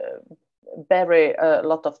bury a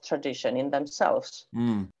lot of tradition in themselves.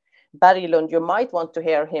 Berglund, you might want to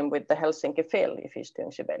hear him with the Helsinki Phil if he's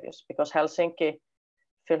doing Sibelius, because Helsinki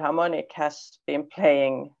Philharmonic has been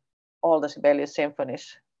playing all the Sibelius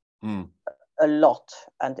symphonies a lot,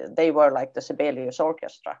 and they were like the Sibelius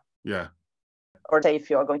orchestra. Yeah. Or say if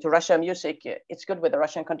you are going to Russian music, it's good with a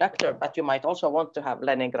Russian conductor, but you might also want to have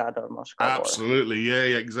Leningrad or Moscow. Absolutely,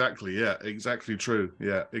 yeah, exactly, yeah, exactly true,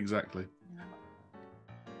 yeah, exactly.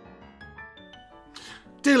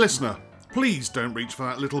 Dear listener, please don't reach for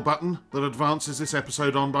that little button that advances this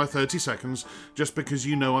episode on by 30 seconds just because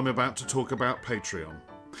you know I'm about to talk about Patreon.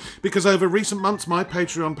 Because over recent months my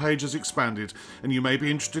Patreon page has expanded, and you may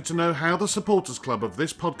be interested to know how the supporters club of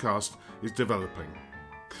this podcast is developing.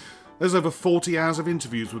 There's over 40 hours of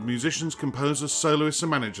interviews with musicians, composers, soloists and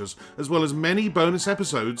managers, as well as many bonus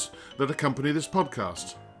episodes that accompany this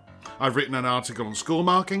podcast. I've written an article on score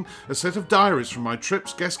marking, a set of diaries from my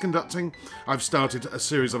trips guest conducting, I've started a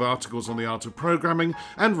series of articles on the art of programming,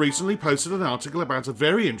 and recently posted an article about a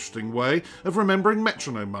very interesting way of remembering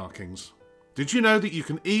metronome markings. Did you know that you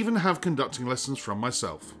can even have conducting lessons from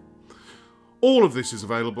myself? All of this is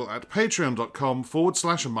available at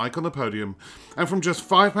patreon.com/a mic on the podium, and from just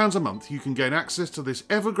 £5 a month you can gain access to this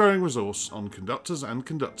ever-growing resource on conductors and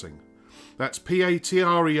conducting. That's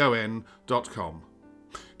patreon.com.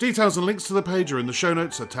 Details and links to the page are in the show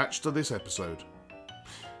notes attached to this episode.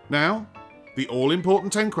 Now, the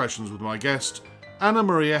all-important 10 questions with my guest, Anna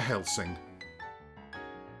Maria Helsing.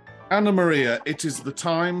 Anna Maria, it is the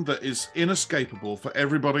time that is inescapable for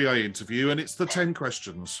everybody I interview, and it's the 10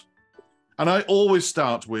 questions. And I always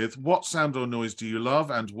start with, what sound or noise do you love,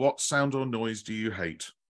 and what sound or noise do you hate?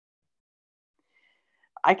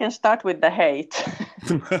 I can start with the hate.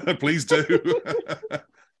 Please do.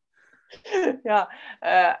 Yeah,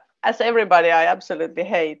 as everybody, I absolutely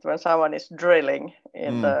hate when someone is drilling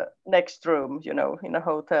in the next room, in a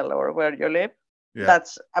hotel or where you live. Yeah.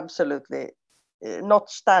 That's absolutely not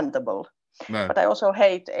standable. No. But I also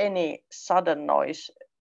hate any sudden noise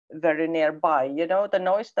very nearby. The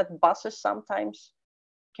noise that buses sometimes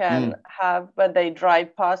can have when they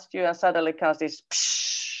drive past you, and suddenly comes this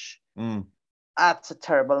psh. That's a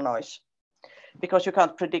terrible noise because you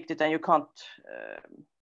can't predict it, and you can't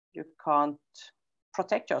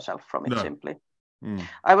protect yourself from it. Simply.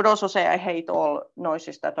 I would also say I hate all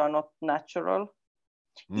noises that are not natural.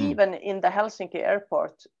 Even in the Helsinki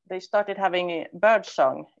airport, they started having bird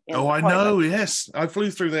song. I know. Yes, I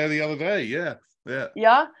flew through there the other day. Yeah.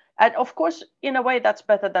 And of course, in a way, that's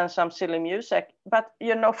better than some silly music. But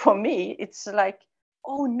for me, it's like,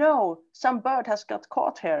 oh no, some bird has got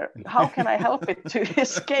caught here. How can I help it to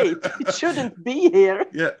escape? It shouldn't be here.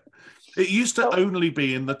 Yeah. It used to only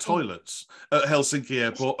be in the toilets at Helsinki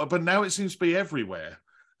Airport, but now it seems to be everywhere.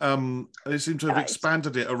 They seem to have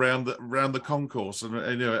expanded it around the concourse,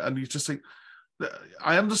 and you just think,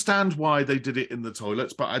 I understand why they did it in the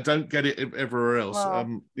toilets, but I don't get it everywhere else.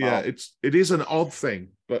 It is an odd thing,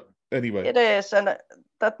 but anyway. It is, and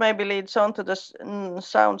that maybe leads on to the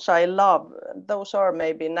sounds I love. Those are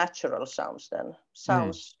maybe natural sounds then,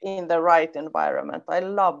 sounds in the right environment. I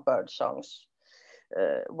love bird songs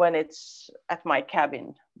when it's at my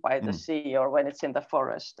cabin by the sea, or when it's in the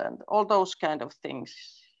forest, and all those kind of things.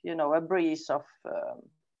 A breeze of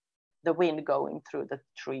the wind going through the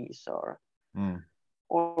trees, or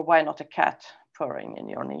why not a cat purring in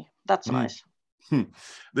your knee? That's nice.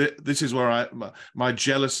 This is where my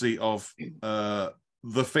jealousy of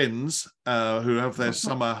the Finns who have their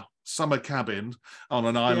summer cabin on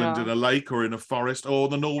an island in a lake or in a forest, or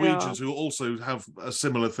the Norwegians who also have a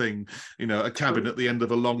similar thing, a cabin at the end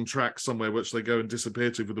of a long track somewhere which they go and disappear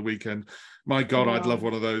to for the weekend. My God, I'd love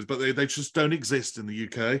one of those, but they just don't exist in the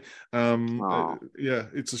UK.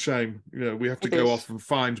 It's a shame. We have to go off and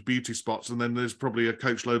find beauty spots, and then there's probably a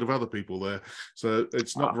coachload of other people there. So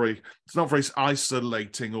it's not very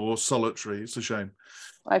isolating or solitary. It's a shame.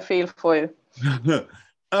 I feel for you.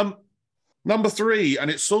 Number 3, and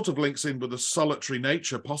it sort of links in with the solitary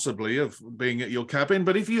nature, possibly, of being at your cabin.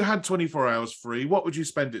 But if you had 24 hours free, what would you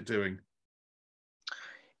spend it doing?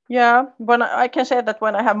 Yeah, I can say that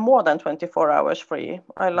when I have more than 24 hours free,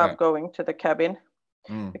 I love going to the cabin,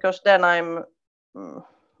 because then I'm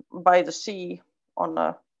by the sea on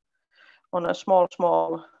a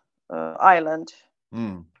small island.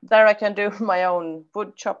 There I can do my own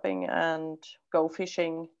wood chopping and go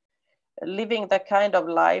fishing, living the kind of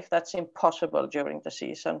life that's impossible during the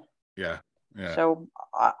season. Yeah. So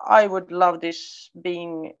I would love this,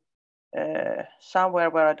 being somewhere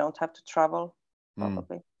where I don't have to travel,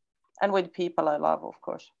 probably. And with people I love, of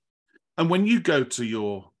course. And when you go to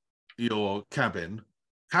your cabin,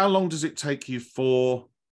 how long does it take you for?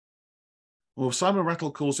 Well, Simon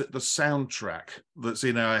Rattle calls it the soundtrack that's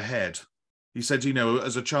in our head. He said,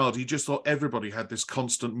 as a child, he just thought everybody had this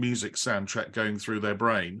constant music soundtrack going through their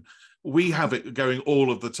brain. We have it going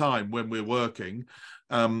all of the time when we're working.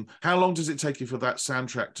 How long does it take you for that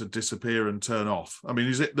soundtrack to disappear and turn off? I mean,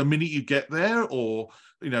 is it the minute you get there, or,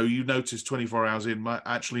 you notice 24 hours in,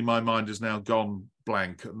 my mind is now gone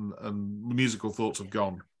blank and musical thoughts have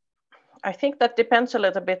gone? I think that depends a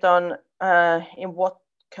little bit on in what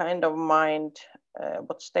kind of mind,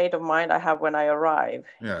 what state of mind I have when I arrive.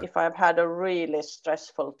 Yeah. If I've had a really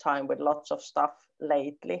stressful time with lots of stuff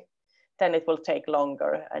lately, then it will take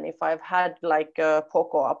longer. And if I've had like a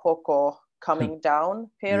poco coming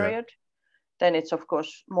down period, then it's of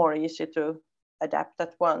course more easy to adapt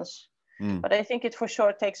at once. But I think it for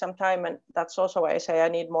sure takes some time, and that's also why I say I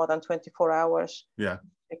need more than 24 hours. Yeah.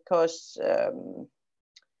 Because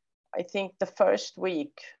I think the first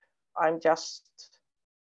week I'm just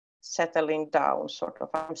settling down, sort of.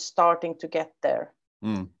 I'm starting to get there.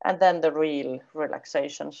 And then the real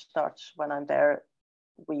relaxation starts when I'm there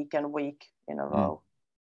week and week in a row.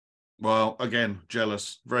 Well, again,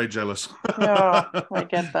 jealous, very jealous. Yeah, I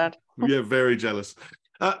get that. Yeah, very jealous.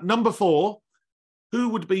 Number 4, who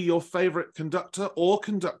would be your favorite conductor or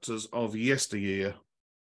conductors of yesteryear?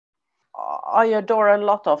 I adore a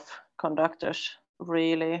lot of conductors,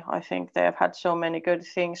 really. I think they have had so many good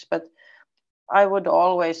things, but I would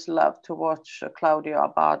always love to watch Claudio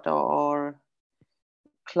Abbado or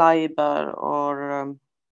Kleiber or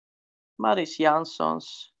Maris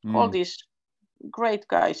Janssons, all these great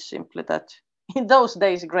guys, simply that in those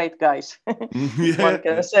days, great guys, one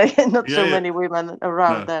can say, not so many women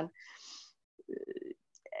around then.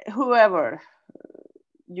 Whoever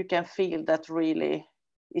you can feel that really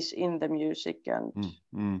is in the music and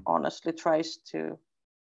honestly tries to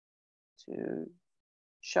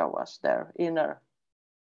show us their inner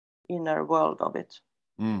world of it.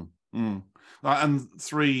 And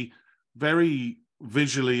 3 very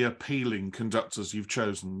visually appealing conductors you've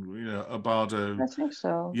chosen, Abbado, I think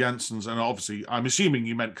so, Janssons, and obviously I'm assuming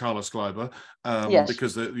you meant Carlos Kleiber, yes.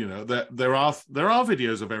 Because there are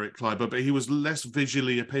videos of Eric Kleiber, but he was less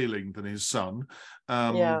visually appealing than his son.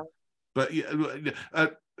 But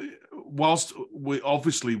whilst we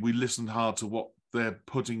listened hard to what they're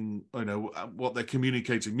putting, what they're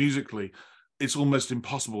communicating musically, it's almost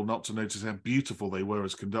impossible not to notice how beautiful they were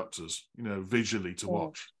as conductors, visually to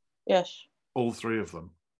watch. Yes. All 3 of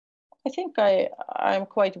them. I think I'm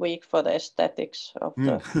quite weak for the aesthetics of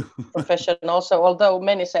the profession also, although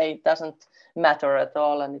many say it doesn't matter at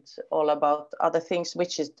all and it's all about other things,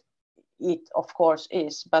 which it of course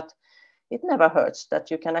is, but it never hurts that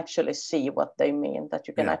you can actually see what they mean, that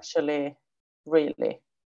you can actually really,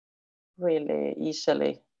 really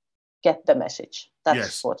easily get the message.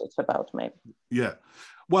 That's what it's about, maybe. Yeah.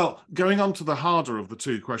 Well, going on to the harder of the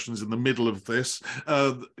two questions in the middle of this,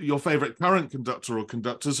 your favorite current conductor or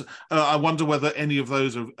conductors, I wonder whether any of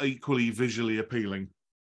those are equally visually appealing.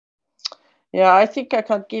 Yeah, I think I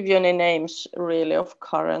can't give you any names really of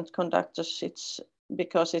current conductors. It's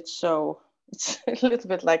because it's a little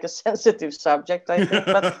bit like a sensitive subject, I think.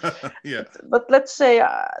 But but let's say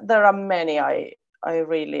there are many I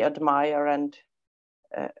really admire, and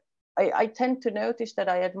I tend to notice that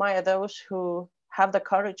I admire those who have the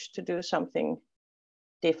courage to do something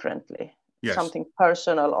differently, something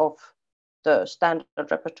personal of the standard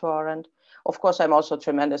repertoire. And of course, I'm also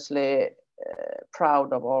tremendously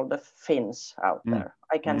proud of all the Finns out there.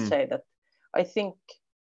 I can say that I think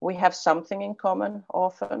we have something in common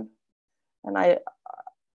often. And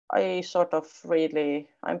I sort of really,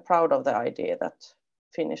 I'm proud of the idea that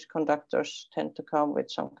Finnish conductors tend to come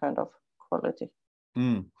with some kind of quality.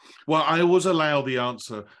 Well, I always allow the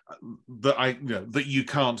answer that you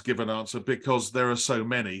can't give an answer because there are so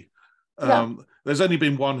many. There's only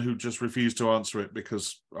been one who just refused to answer it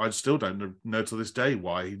because I still don't know to this day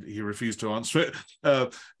why he refused to answer it.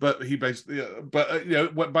 But he basically,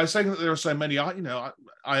 by saying that there are so many, I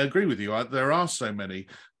agree with you. There are so many,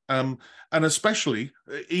 and especially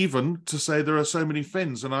even to say there are so many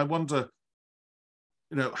Finns, and I wonder,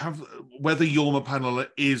 whether Jorma Panela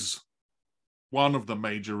is one of the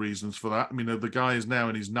major reasons for that. I mean, the guy is now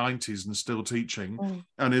in his 90s and still teaching,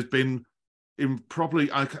 and has been in probably.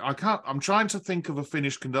 I'm trying to think of a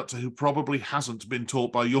Finnish conductor who probably hasn't been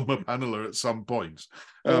taught by Jorma Panela at some point.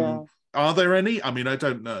 Are there any? I mean, I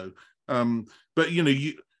don't know. But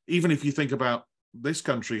even if you think about this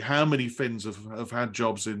country, how many Finns have had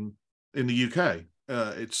jobs in the UK?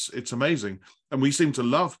 It's amazing, and we seem to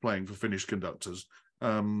love playing for Finnish conductors.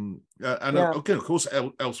 Okay, of course,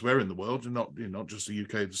 elsewhere in the world, not just the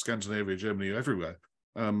UK, Scandinavia, Germany, everywhere.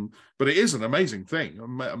 But it is an amazing thing,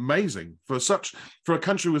 amazing for a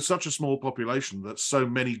country with such a small population that so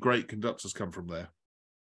many great conductors come from there.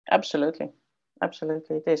 Absolutely,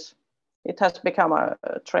 it is. It has become a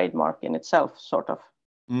trademark in itself, sort of.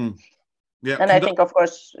 Yeah, and I think, of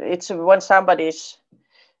course, it's when somebody's.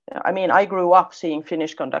 I mean, I grew up seeing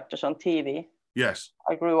Finnish conductors on TV. Yes.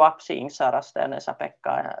 I grew up seeing Sarasten,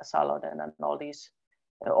 Esa-Pekka Salonen, and all these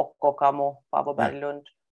Okko Kamu, Paavo Berglund,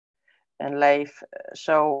 and Leif.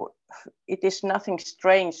 So it is nothing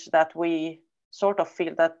strange that we sort of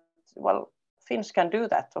feel that, well, Finns can do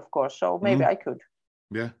that, of course. So maybe I could.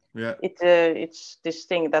 Yeah. It's this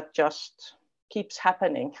thing that just keeps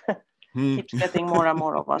happening. Keeps getting more and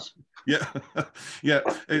more of us.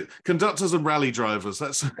 Conductors and rally drivers,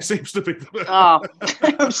 that seems to be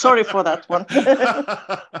I'm sorry for that one.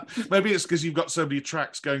 Maybe it's because you've got so many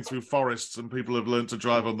tracks going through forests and people have learned to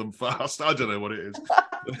drive on them fast. I don't know what it is.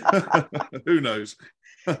 Who knows?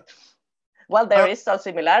 Well, there is some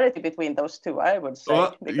similarity between those two, I would say,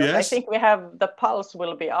 because I think we have the pulse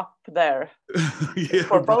will be up there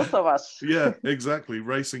for both of us. Yeah, exactly.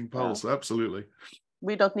 Racing pulse, absolutely.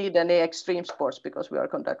 We don't need any extreme sports because we are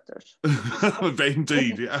conductors.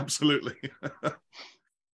 Indeed, absolutely.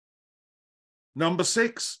 Number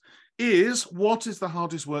 6 is, what is the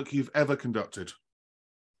hardest work you've ever conducted?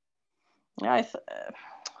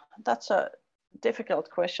 That's a difficult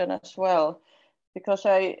question as well, because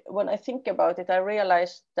when I think about it, I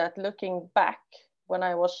realized that looking back when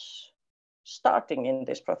I was starting in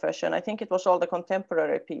this profession, I think it was all the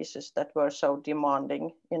contemporary pieces that were so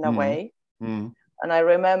demanding in a way. And I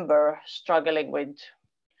remember struggling with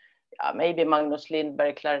maybe Magnus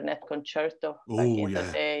Lindberg Clarinet Concerto back in the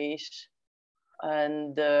days.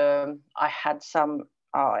 And I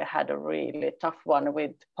had a really tough one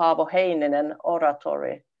with Paavo Heininen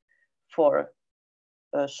Oratory for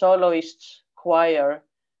soloists, choir,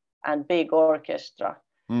 and big orchestra.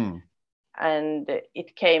 And it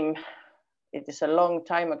is a long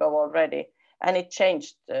time ago already, and it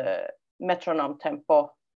changed metronome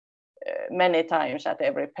tempo many times at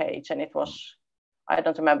every page, and it was, I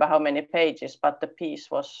don't remember how many pages, but the piece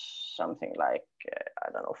was something like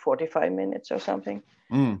 45 minutes or something.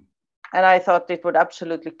 And I thought it would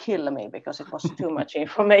absolutely kill me because it was too much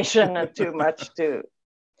information and too much to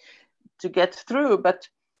get through. But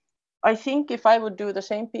I think if I would do the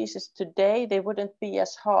same pieces today, they wouldn't be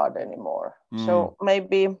as hard anymore. So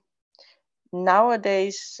maybe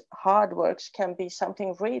nowadays hard works can be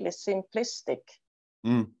something really simplistic,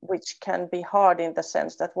 which can be hard in the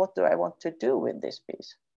sense that what do I want to do with this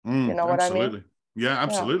piece? You know what I mean? Absolutely. Yeah,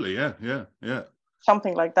 absolutely. Yeah.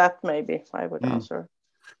 Something like that, maybe I would answer.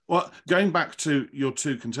 Well, going back to your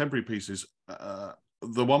two contemporary pieces,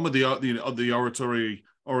 the one with the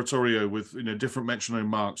oratorio with different metronome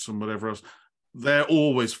marks and whatever else, they're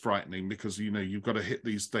always frightening because you've got to hit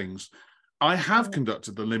these things. I have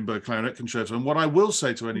conducted the Limburg Clarinet Concerto, and what I will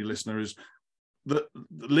say to any listener is that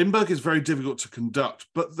Limburg is very difficult to conduct,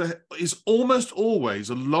 but there is almost always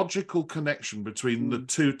a logical connection between the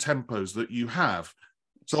two tempos that you have.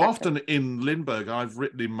 So often in Limburg, I've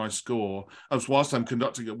written in my score, as whilst I'm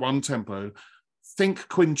conducting at one tempo, think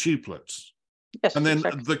quintuplets. Yes, and then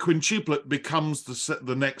the quintuplet becomes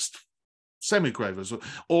the next semiquavers,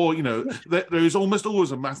 or there is almost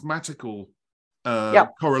always a mathematical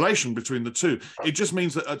correlation between the two. It just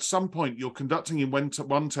means that at some point you're conducting in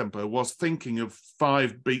one tempo whilst thinking of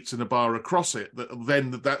 5 beats in a bar across it,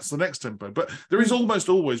 that's the next tempo. But there is almost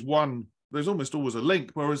always there's almost always a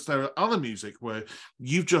link, whereas there are other music where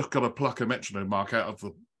you've just got to pluck a metronome mark out of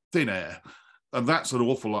the thin air, and that's an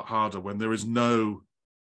awful lot harder when there is no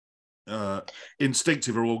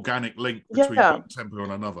instinctive or organic link between one tempo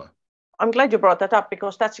and another. I'm glad you brought that up,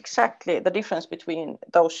 because that's exactly the difference between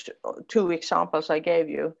those two examples I gave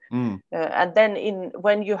you. And then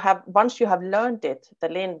once you have learned it, the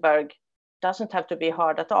Lindbergh doesn't have to be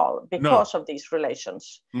hard at all because of these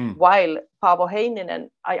relations. While Paavo Heininen,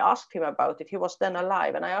 I asked him about it. He was then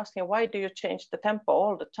alive, and I asked him, why do you change the tempo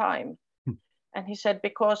all the time? And he said,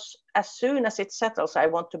 because as soon as it settles, I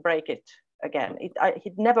want to break it again.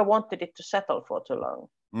 He never wanted it to settle for too long.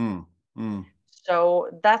 So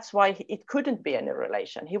that's why it couldn't be any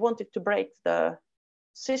relation. He wanted to break the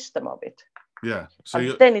system of it. Yeah.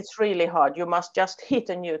 So then it's really hard. You must just hit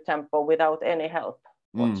a new tempo without any help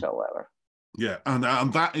whatsoever. Yeah, and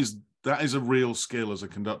that is a real skill as a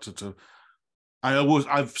conductor.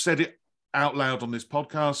 I've said it out loud on this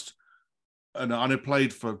podcast, and I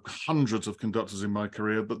played for hundreds of conductors in my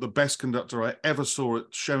career, but the best conductor I ever saw at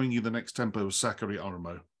showing you the next tempo was Sakari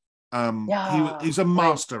Ormo. He's a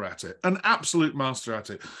master at it, an absolute master at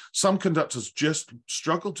it. Some conductors just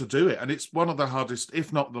struggle to do it, and it's one of the hardest,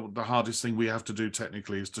 if not the hardest thing we have to do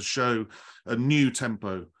technically, is to show a new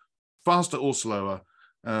tempo, faster or slower.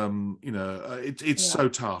 It's so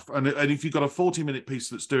tough, and if you've got a 40-minute piece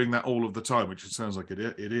that's doing that all of the time, which it sounds like it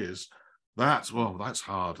is, that's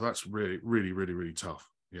hard. That's really, really, really, really tough.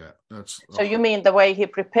 Yeah, so you mean the way he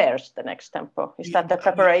prepares the next tempo? Is that the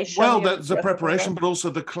preparation? Well, that's the preparation, but also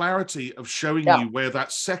the clarity of showing you where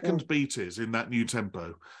that second beat is in that new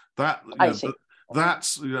tempo.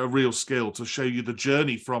 That's a real skill to show you the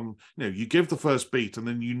journey from, you give the first beat and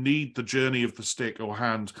then you need the journey of the stick or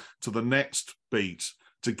hand to the next beat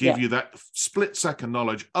to give you that split-second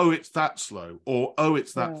knowledge. Oh, it's that slow, or oh,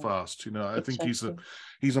 it's that fast. I think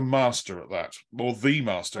he's a master at that, or the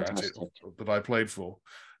master at it that I played for.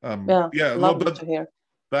 Lovely to hear.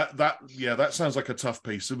 That sounds like a tough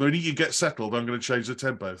piece. And when you get settled, I'm going to change the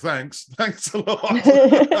tempo. Thanks a lot.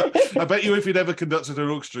 I bet you if you'd ever conducted an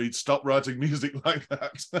orchestra, you'd stop writing music like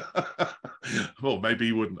that. Well, maybe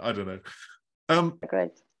you wouldn't. I don't know.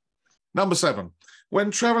 Great. Number 7.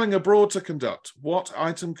 When traveling abroad to conduct, what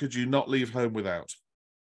item could you not leave home without?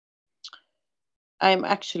 I'm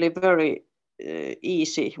actually very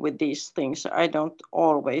easy with these things. I don't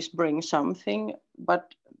always bring something,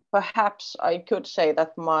 but perhaps I could say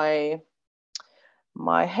that my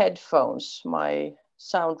headphones, my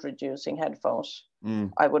sound reducing headphones,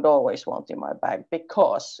 I would always want in my bag,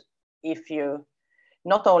 because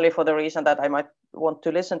not only for the reason that I might want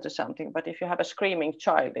to listen to something, but if you have a screaming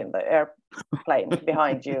child in the airplane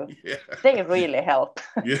behind you, they really help.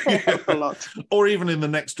 They help a lot. Or even in the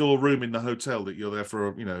next door room in the hotel that you're there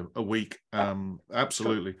for a week.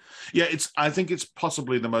 Absolutely. Yeah, I think it's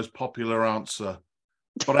possibly the most popular answer,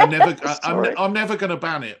 but I'm never going to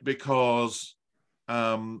ban it, because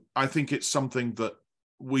I think it's something that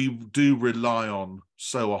we do rely on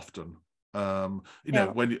so often.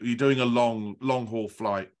 When you're doing a long haul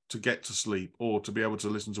flight, to get to sleep, or to be able to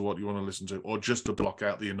listen to what you want to listen to, or just to block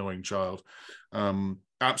out the annoying child.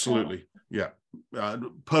 Absolutely.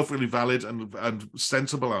 Perfectly valid and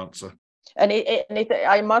sensible answer. And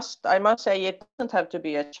I must say, it doesn't have to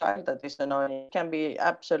be a child that is annoying. It can be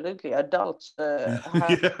absolutely adults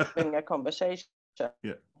having a conversation.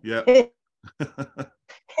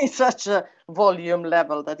 It's such a volume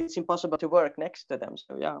level that it's impossible to work next to them.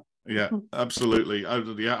 So absolutely.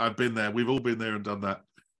 I've been there. We've all been there and done that.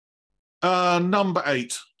 Number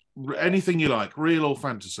 8. Anything you like, real or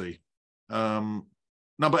fantasy.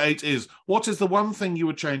 Number 8 is, what is the one thing you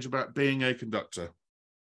would change about being a conductor?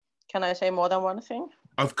 Can I say more than one thing?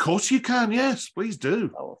 Of course you can, yes, please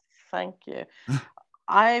do. Oh, thank you.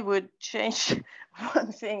 I would change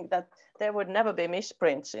one thing, that there would never be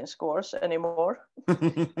misprints in scores anymore,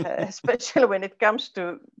 especially when it comes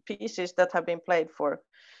to pieces that have been played for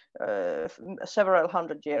several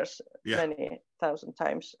hundred years, many thousand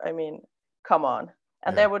times. I mean, come on.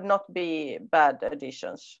 And there would not be bad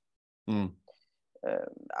additions.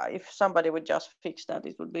 If somebody would just fix that,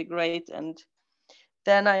 it would be great. And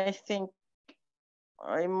then I think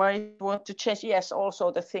I might want to change, yes,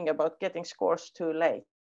 also the thing about getting scores too late.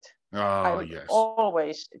 I'm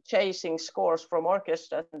always chasing scores from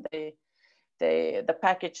orchestras, and the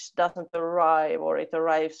package doesn't arrive, or it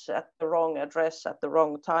arrives at the wrong address at the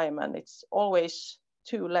wrong time, and it's always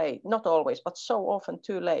too late. Not always, but so often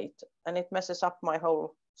too late, and it messes up my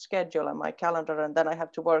whole schedule and my calendar, and then I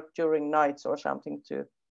have to work during nights or something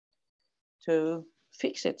to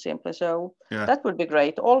fix it simply. So that would be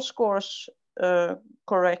great. All scores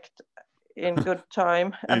correct in good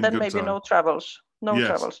time, and then maybe no travels. No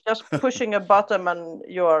travels, just pushing a button and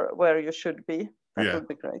you're where you should be. That would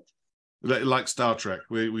be great. Like Star Trek,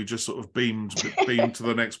 we just sort of beamed to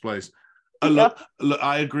the next place. Look,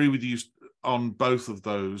 I agree with you on both of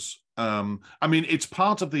those. I mean, it's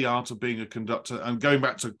part of the art of being a conductor. And going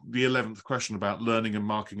back to the 11th question about learning and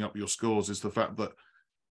marking up your scores, is the fact that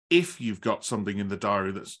if you've got something in the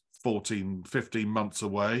diary that's 14, 15 months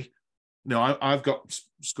away, I've got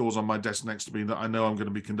scores on my desk next to me that I know I'm going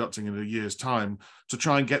to be conducting in a year's time, to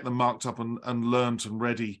try and get them marked up and learned and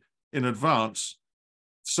ready in advance,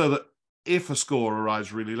 so that if a score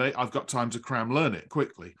arrives really late, I've got time to learn it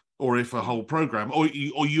quickly. Or if a whole program, or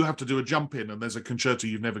you have to do a jump in and there's a concerto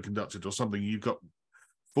you've never conducted or something, you've got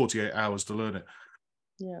 48 hours to learn it.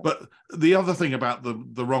 Yeah. But the other thing about the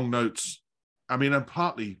wrong notes, I mean, and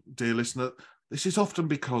partly, dear listener, this is often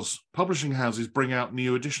because publishing houses bring out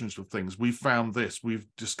new editions of things. We've found this, we've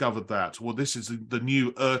discovered that. Well, this is the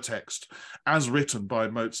new text as written by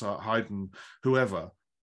Mozart, Haydn, whoever.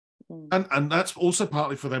 And that's also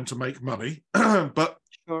partly for them to make money. But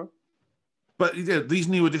these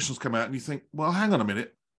new editions come out and you think, well, hang on a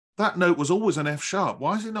minute, that note was always an F sharp.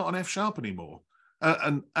 Why is it not an F sharp anymore?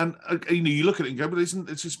 And you look at it and go, but isn't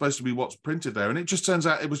this supposed to be what's printed there? And it just turns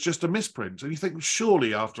out it was just a misprint. And you think,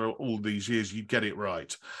 surely after all these years, you'd get it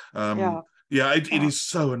right. It is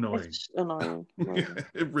so annoying. It's annoying.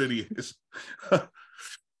 It really is.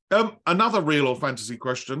 Another real or fantasy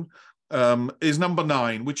question is number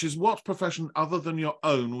 9, which is, what profession other than your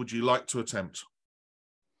own would you like to attempt?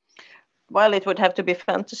 Well, it would have to be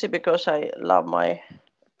fantasy, because I love my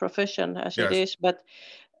profession as it is. But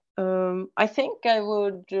I think I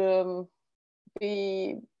would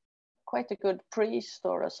be quite a good priest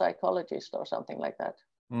or a psychologist or something like that,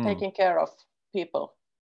 taking care of people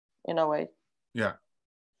in a way. Yeah.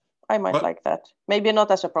 I might like that. Maybe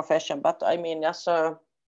not as a profession, but I mean as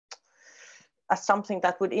something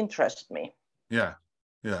that would interest me. Yeah.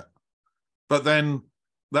 But then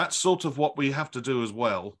that's sort of what we have to do as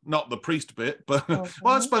well. Not the priest bit, but well,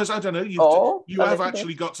 I suppose, I don't know. You have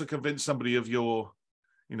actually got to convince somebody of your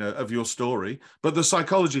story. But the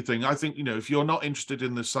psychology thing, I think, if you're not interested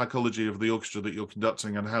in the psychology of the orchestra that you're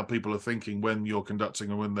conducting and how people are thinking when you're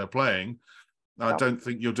conducting and when they're playing, I don't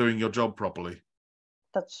think you're doing your job properly.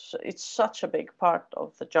 It's such a big part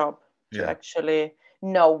of the job to actually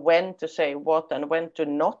know when to say what and when to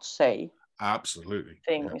not say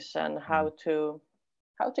things, and how to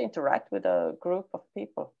interact with a group of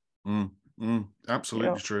people.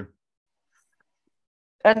 Absolutely true.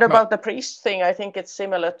 And about the priest thing, I think it's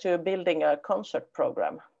similar to building a concert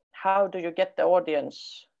program. How do you get the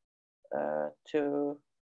audience how do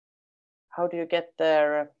you get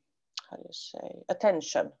their,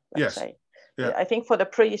 attention, let's say. Yeah. I think for the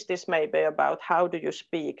priest, this may be about how do you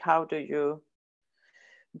speak, how do you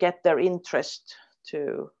get their interest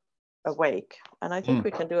to awake. And I think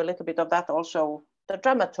we can do a little bit of that also. The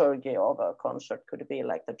dramaturgy of a concert could be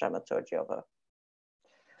like the dramaturgy of a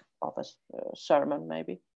sermon,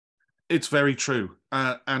 maybe. It's very true,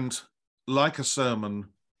 and like a sermon,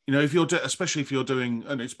 especially if you're doing,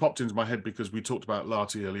 and it's popped into my head because we talked about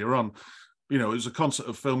Lati earlier on. It was a concert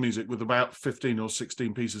of film music with about 15 or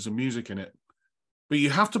 16 pieces of music in it, but you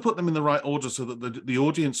have to put them in the right order so that the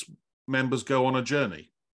audience members go on a journey.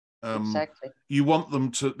 Exactly. You want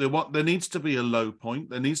them to. There needs to be a low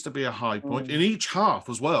point. There needs to be a high point in each half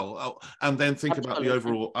as well, and then think about the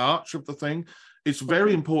overall arch of the thing. It's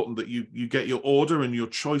very important that you get your order and your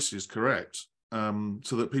choices correct,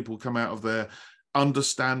 so that people come out of there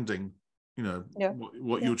understanding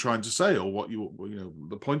what you were trying to say, or what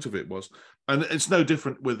the point of it was. And it's no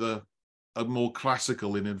different with a more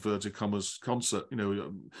classical, in inverted commas, concert.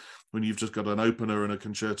 When you've just got an opener and a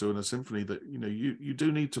concerto and a symphony, that you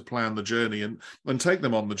do need to plan the journey and take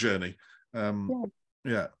them on the journey.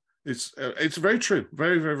 It's very true,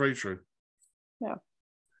 very, very, very true. Yeah.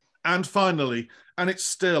 And finally, and it's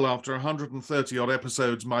still after 130 odd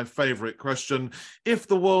episodes, my favorite question: if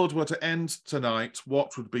the world were to end tonight,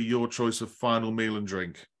 what would be your choice of final meal and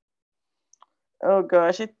drink? Oh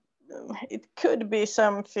gosh, it could be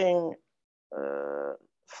something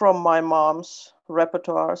from my mom's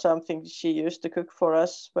repertoire, something she used to cook for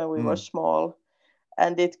us when we were small.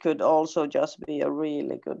 And it could also just be a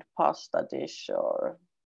really good pasta dish, or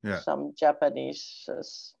some Japanese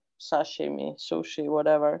sashimi, sushi,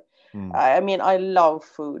 whatever. I mean, I love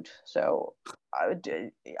food, so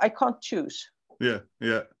I can't choose. Yeah.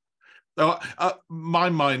 My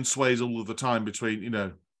mind sways all of the time between,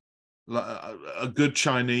 a good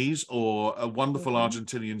Chinese or a wonderful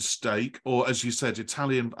Argentinian steak, or, as you said,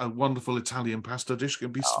 a wonderful Italian pasta dish. It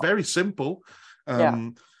can be very simple.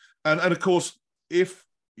 And of course, if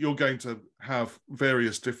you're going to have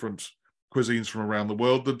various different cuisines from around the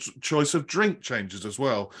world, the choice of drink changes as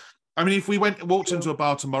well. I mean, if we walked into a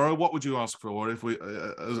bar tomorrow, what would you ask for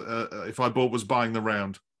if I was buying the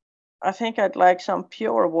round? I think I'd like some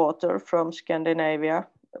pure water from Scandinavia,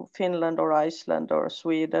 Finland or Iceland or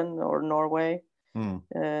Sweden or Norway,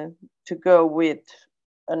 to go with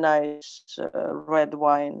a nice red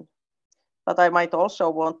wine. But I might also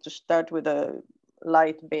want to start with a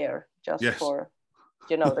light beer, just for,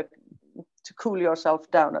 to cool yourself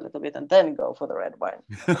down a little bit, and then go for the red wine.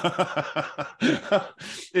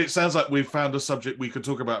 It sounds like we've found a subject we could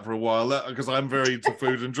talk about for a while, because I'm very into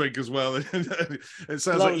food and drink as well. It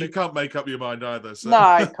sounds like you can't make up your mind either. So. No,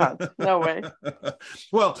 I can't. No way.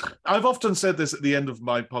 Well, I've often said this at the end of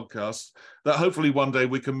my podcast, that hopefully one day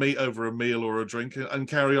we can meet over a meal or a drink and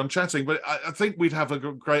carry on chatting. But I think we'd have a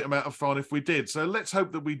great amount of fun if we did. So let's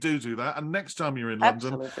hope that we do that. And next time you're in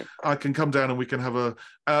London, I can come down and we can have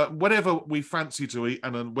whatever we fancy to eat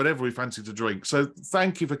and whatever we fancy to drink. So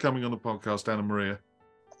thank you for coming on the podcast, Anna Maria.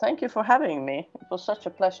 Thank you for having me. It was such a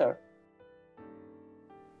pleasure.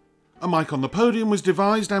 A Mic on the Podium was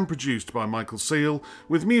devised and produced by Michael Seal,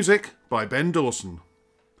 with music by Ben Dawson.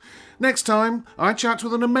 Next time, I chat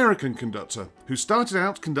with an American conductor who started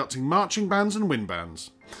out conducting marching bands and wind bands,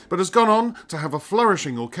 but has gone on to have a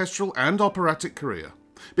flourishing orchestral and operatic career,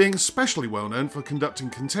 being especially well known for conducting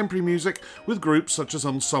contemporary music with groups such as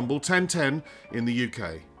Ensemble 1010 in the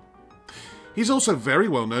UK. He's also very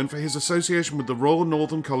well known for his association with the Royal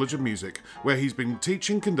Northern College of Music, where he's been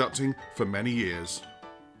teaching conducting for many years.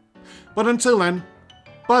 But until then,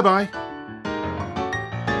 bye-bye.